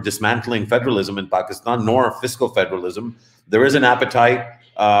appetite for dismantling federalism in Pakistan, nor fiscal federalism. There is an appetite.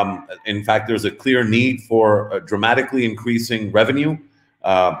 In fact, there's a clear need for dramatically increasing revenue,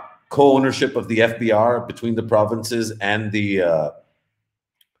 co-ownership of the FBR between the provinces and the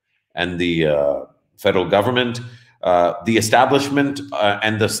federal government, the establishment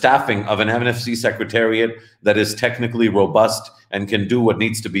and the staffing of an NFC secretariat that is technically robust and can do what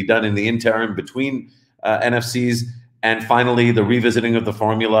needs to be done in the interim between NFCs, and finally the revisiting of the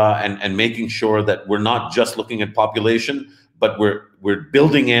formula and making sure that we're not just looking at population, but we're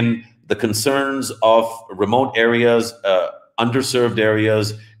building in the concerns of remote areas, underserved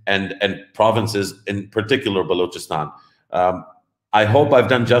areas, and provinces, in particular Balochistan. I hope I've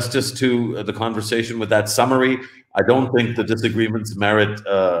done justice to the conversation with that summary. I don't think the disagreements merit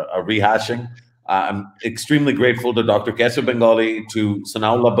a rehashing. I'm extremely grateful to Dr. Kaisab Bengali, to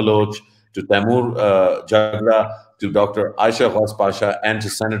Sanaullah Baloch, to Taimur Jagra, to Dr. Aisha Ghaus Pasha, and to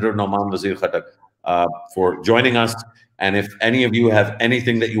Senator Noman Wazir Khattak for joining us. And if any of you have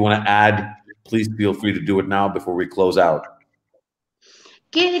anything that you want to add, please feel free to do it now before we close out.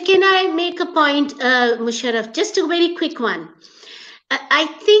 Can I make a point, Musharraf? Just a very quick one. I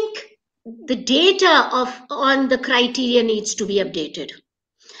think the data on the criteria needs to be updated.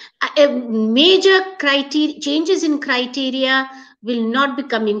 Major changes in criteria will not be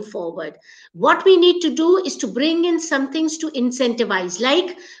coming forward. What we need to do is to bring in some things to incentivize,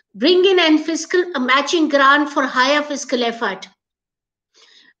 like bring in a matching grant for higher fiscal effort.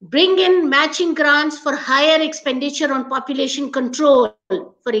 Bring in matching grants for higher expenditure on population control,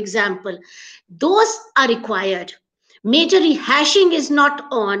 for example. Those are required. Major rehashing is not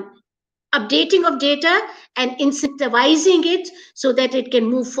on. Updating of data and incentivizing it so that it can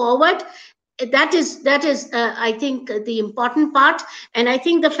move forward. That is, I think, the important part. And I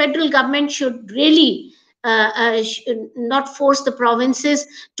think the federal government should really not force the provinces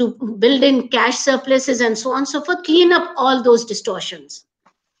to build in cash surpluses and so on and so forth, clean up all those distortions.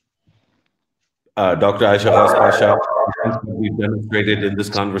 Dr. Aisha Ghaus Pasha, what we've demonstrated in this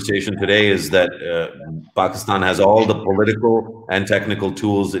conversation today is that Pakistan has all the political and technical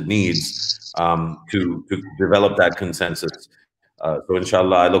tools it needs to develop that consensus. So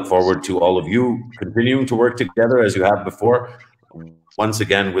inshallah, I look forward to all of you continuing to work together as you have before. Once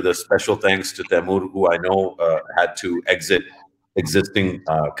again, with a special thanks to Taimur, who I know had to exit existing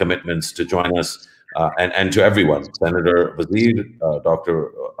commitments to join us, and to everyone, Senator Wazir,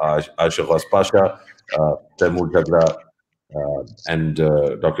 Dr. Aisha Ghaus Pasha, Taimur Jagra, and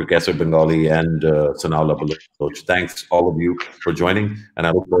Dr. Kaisab Bengali, and Sanaullah Baloch. Thanks all of you for joining, and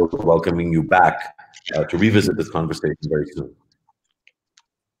I look forward to welcoming you back to revisit this conversation very soon.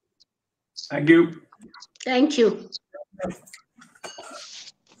 Thank you. Thank you.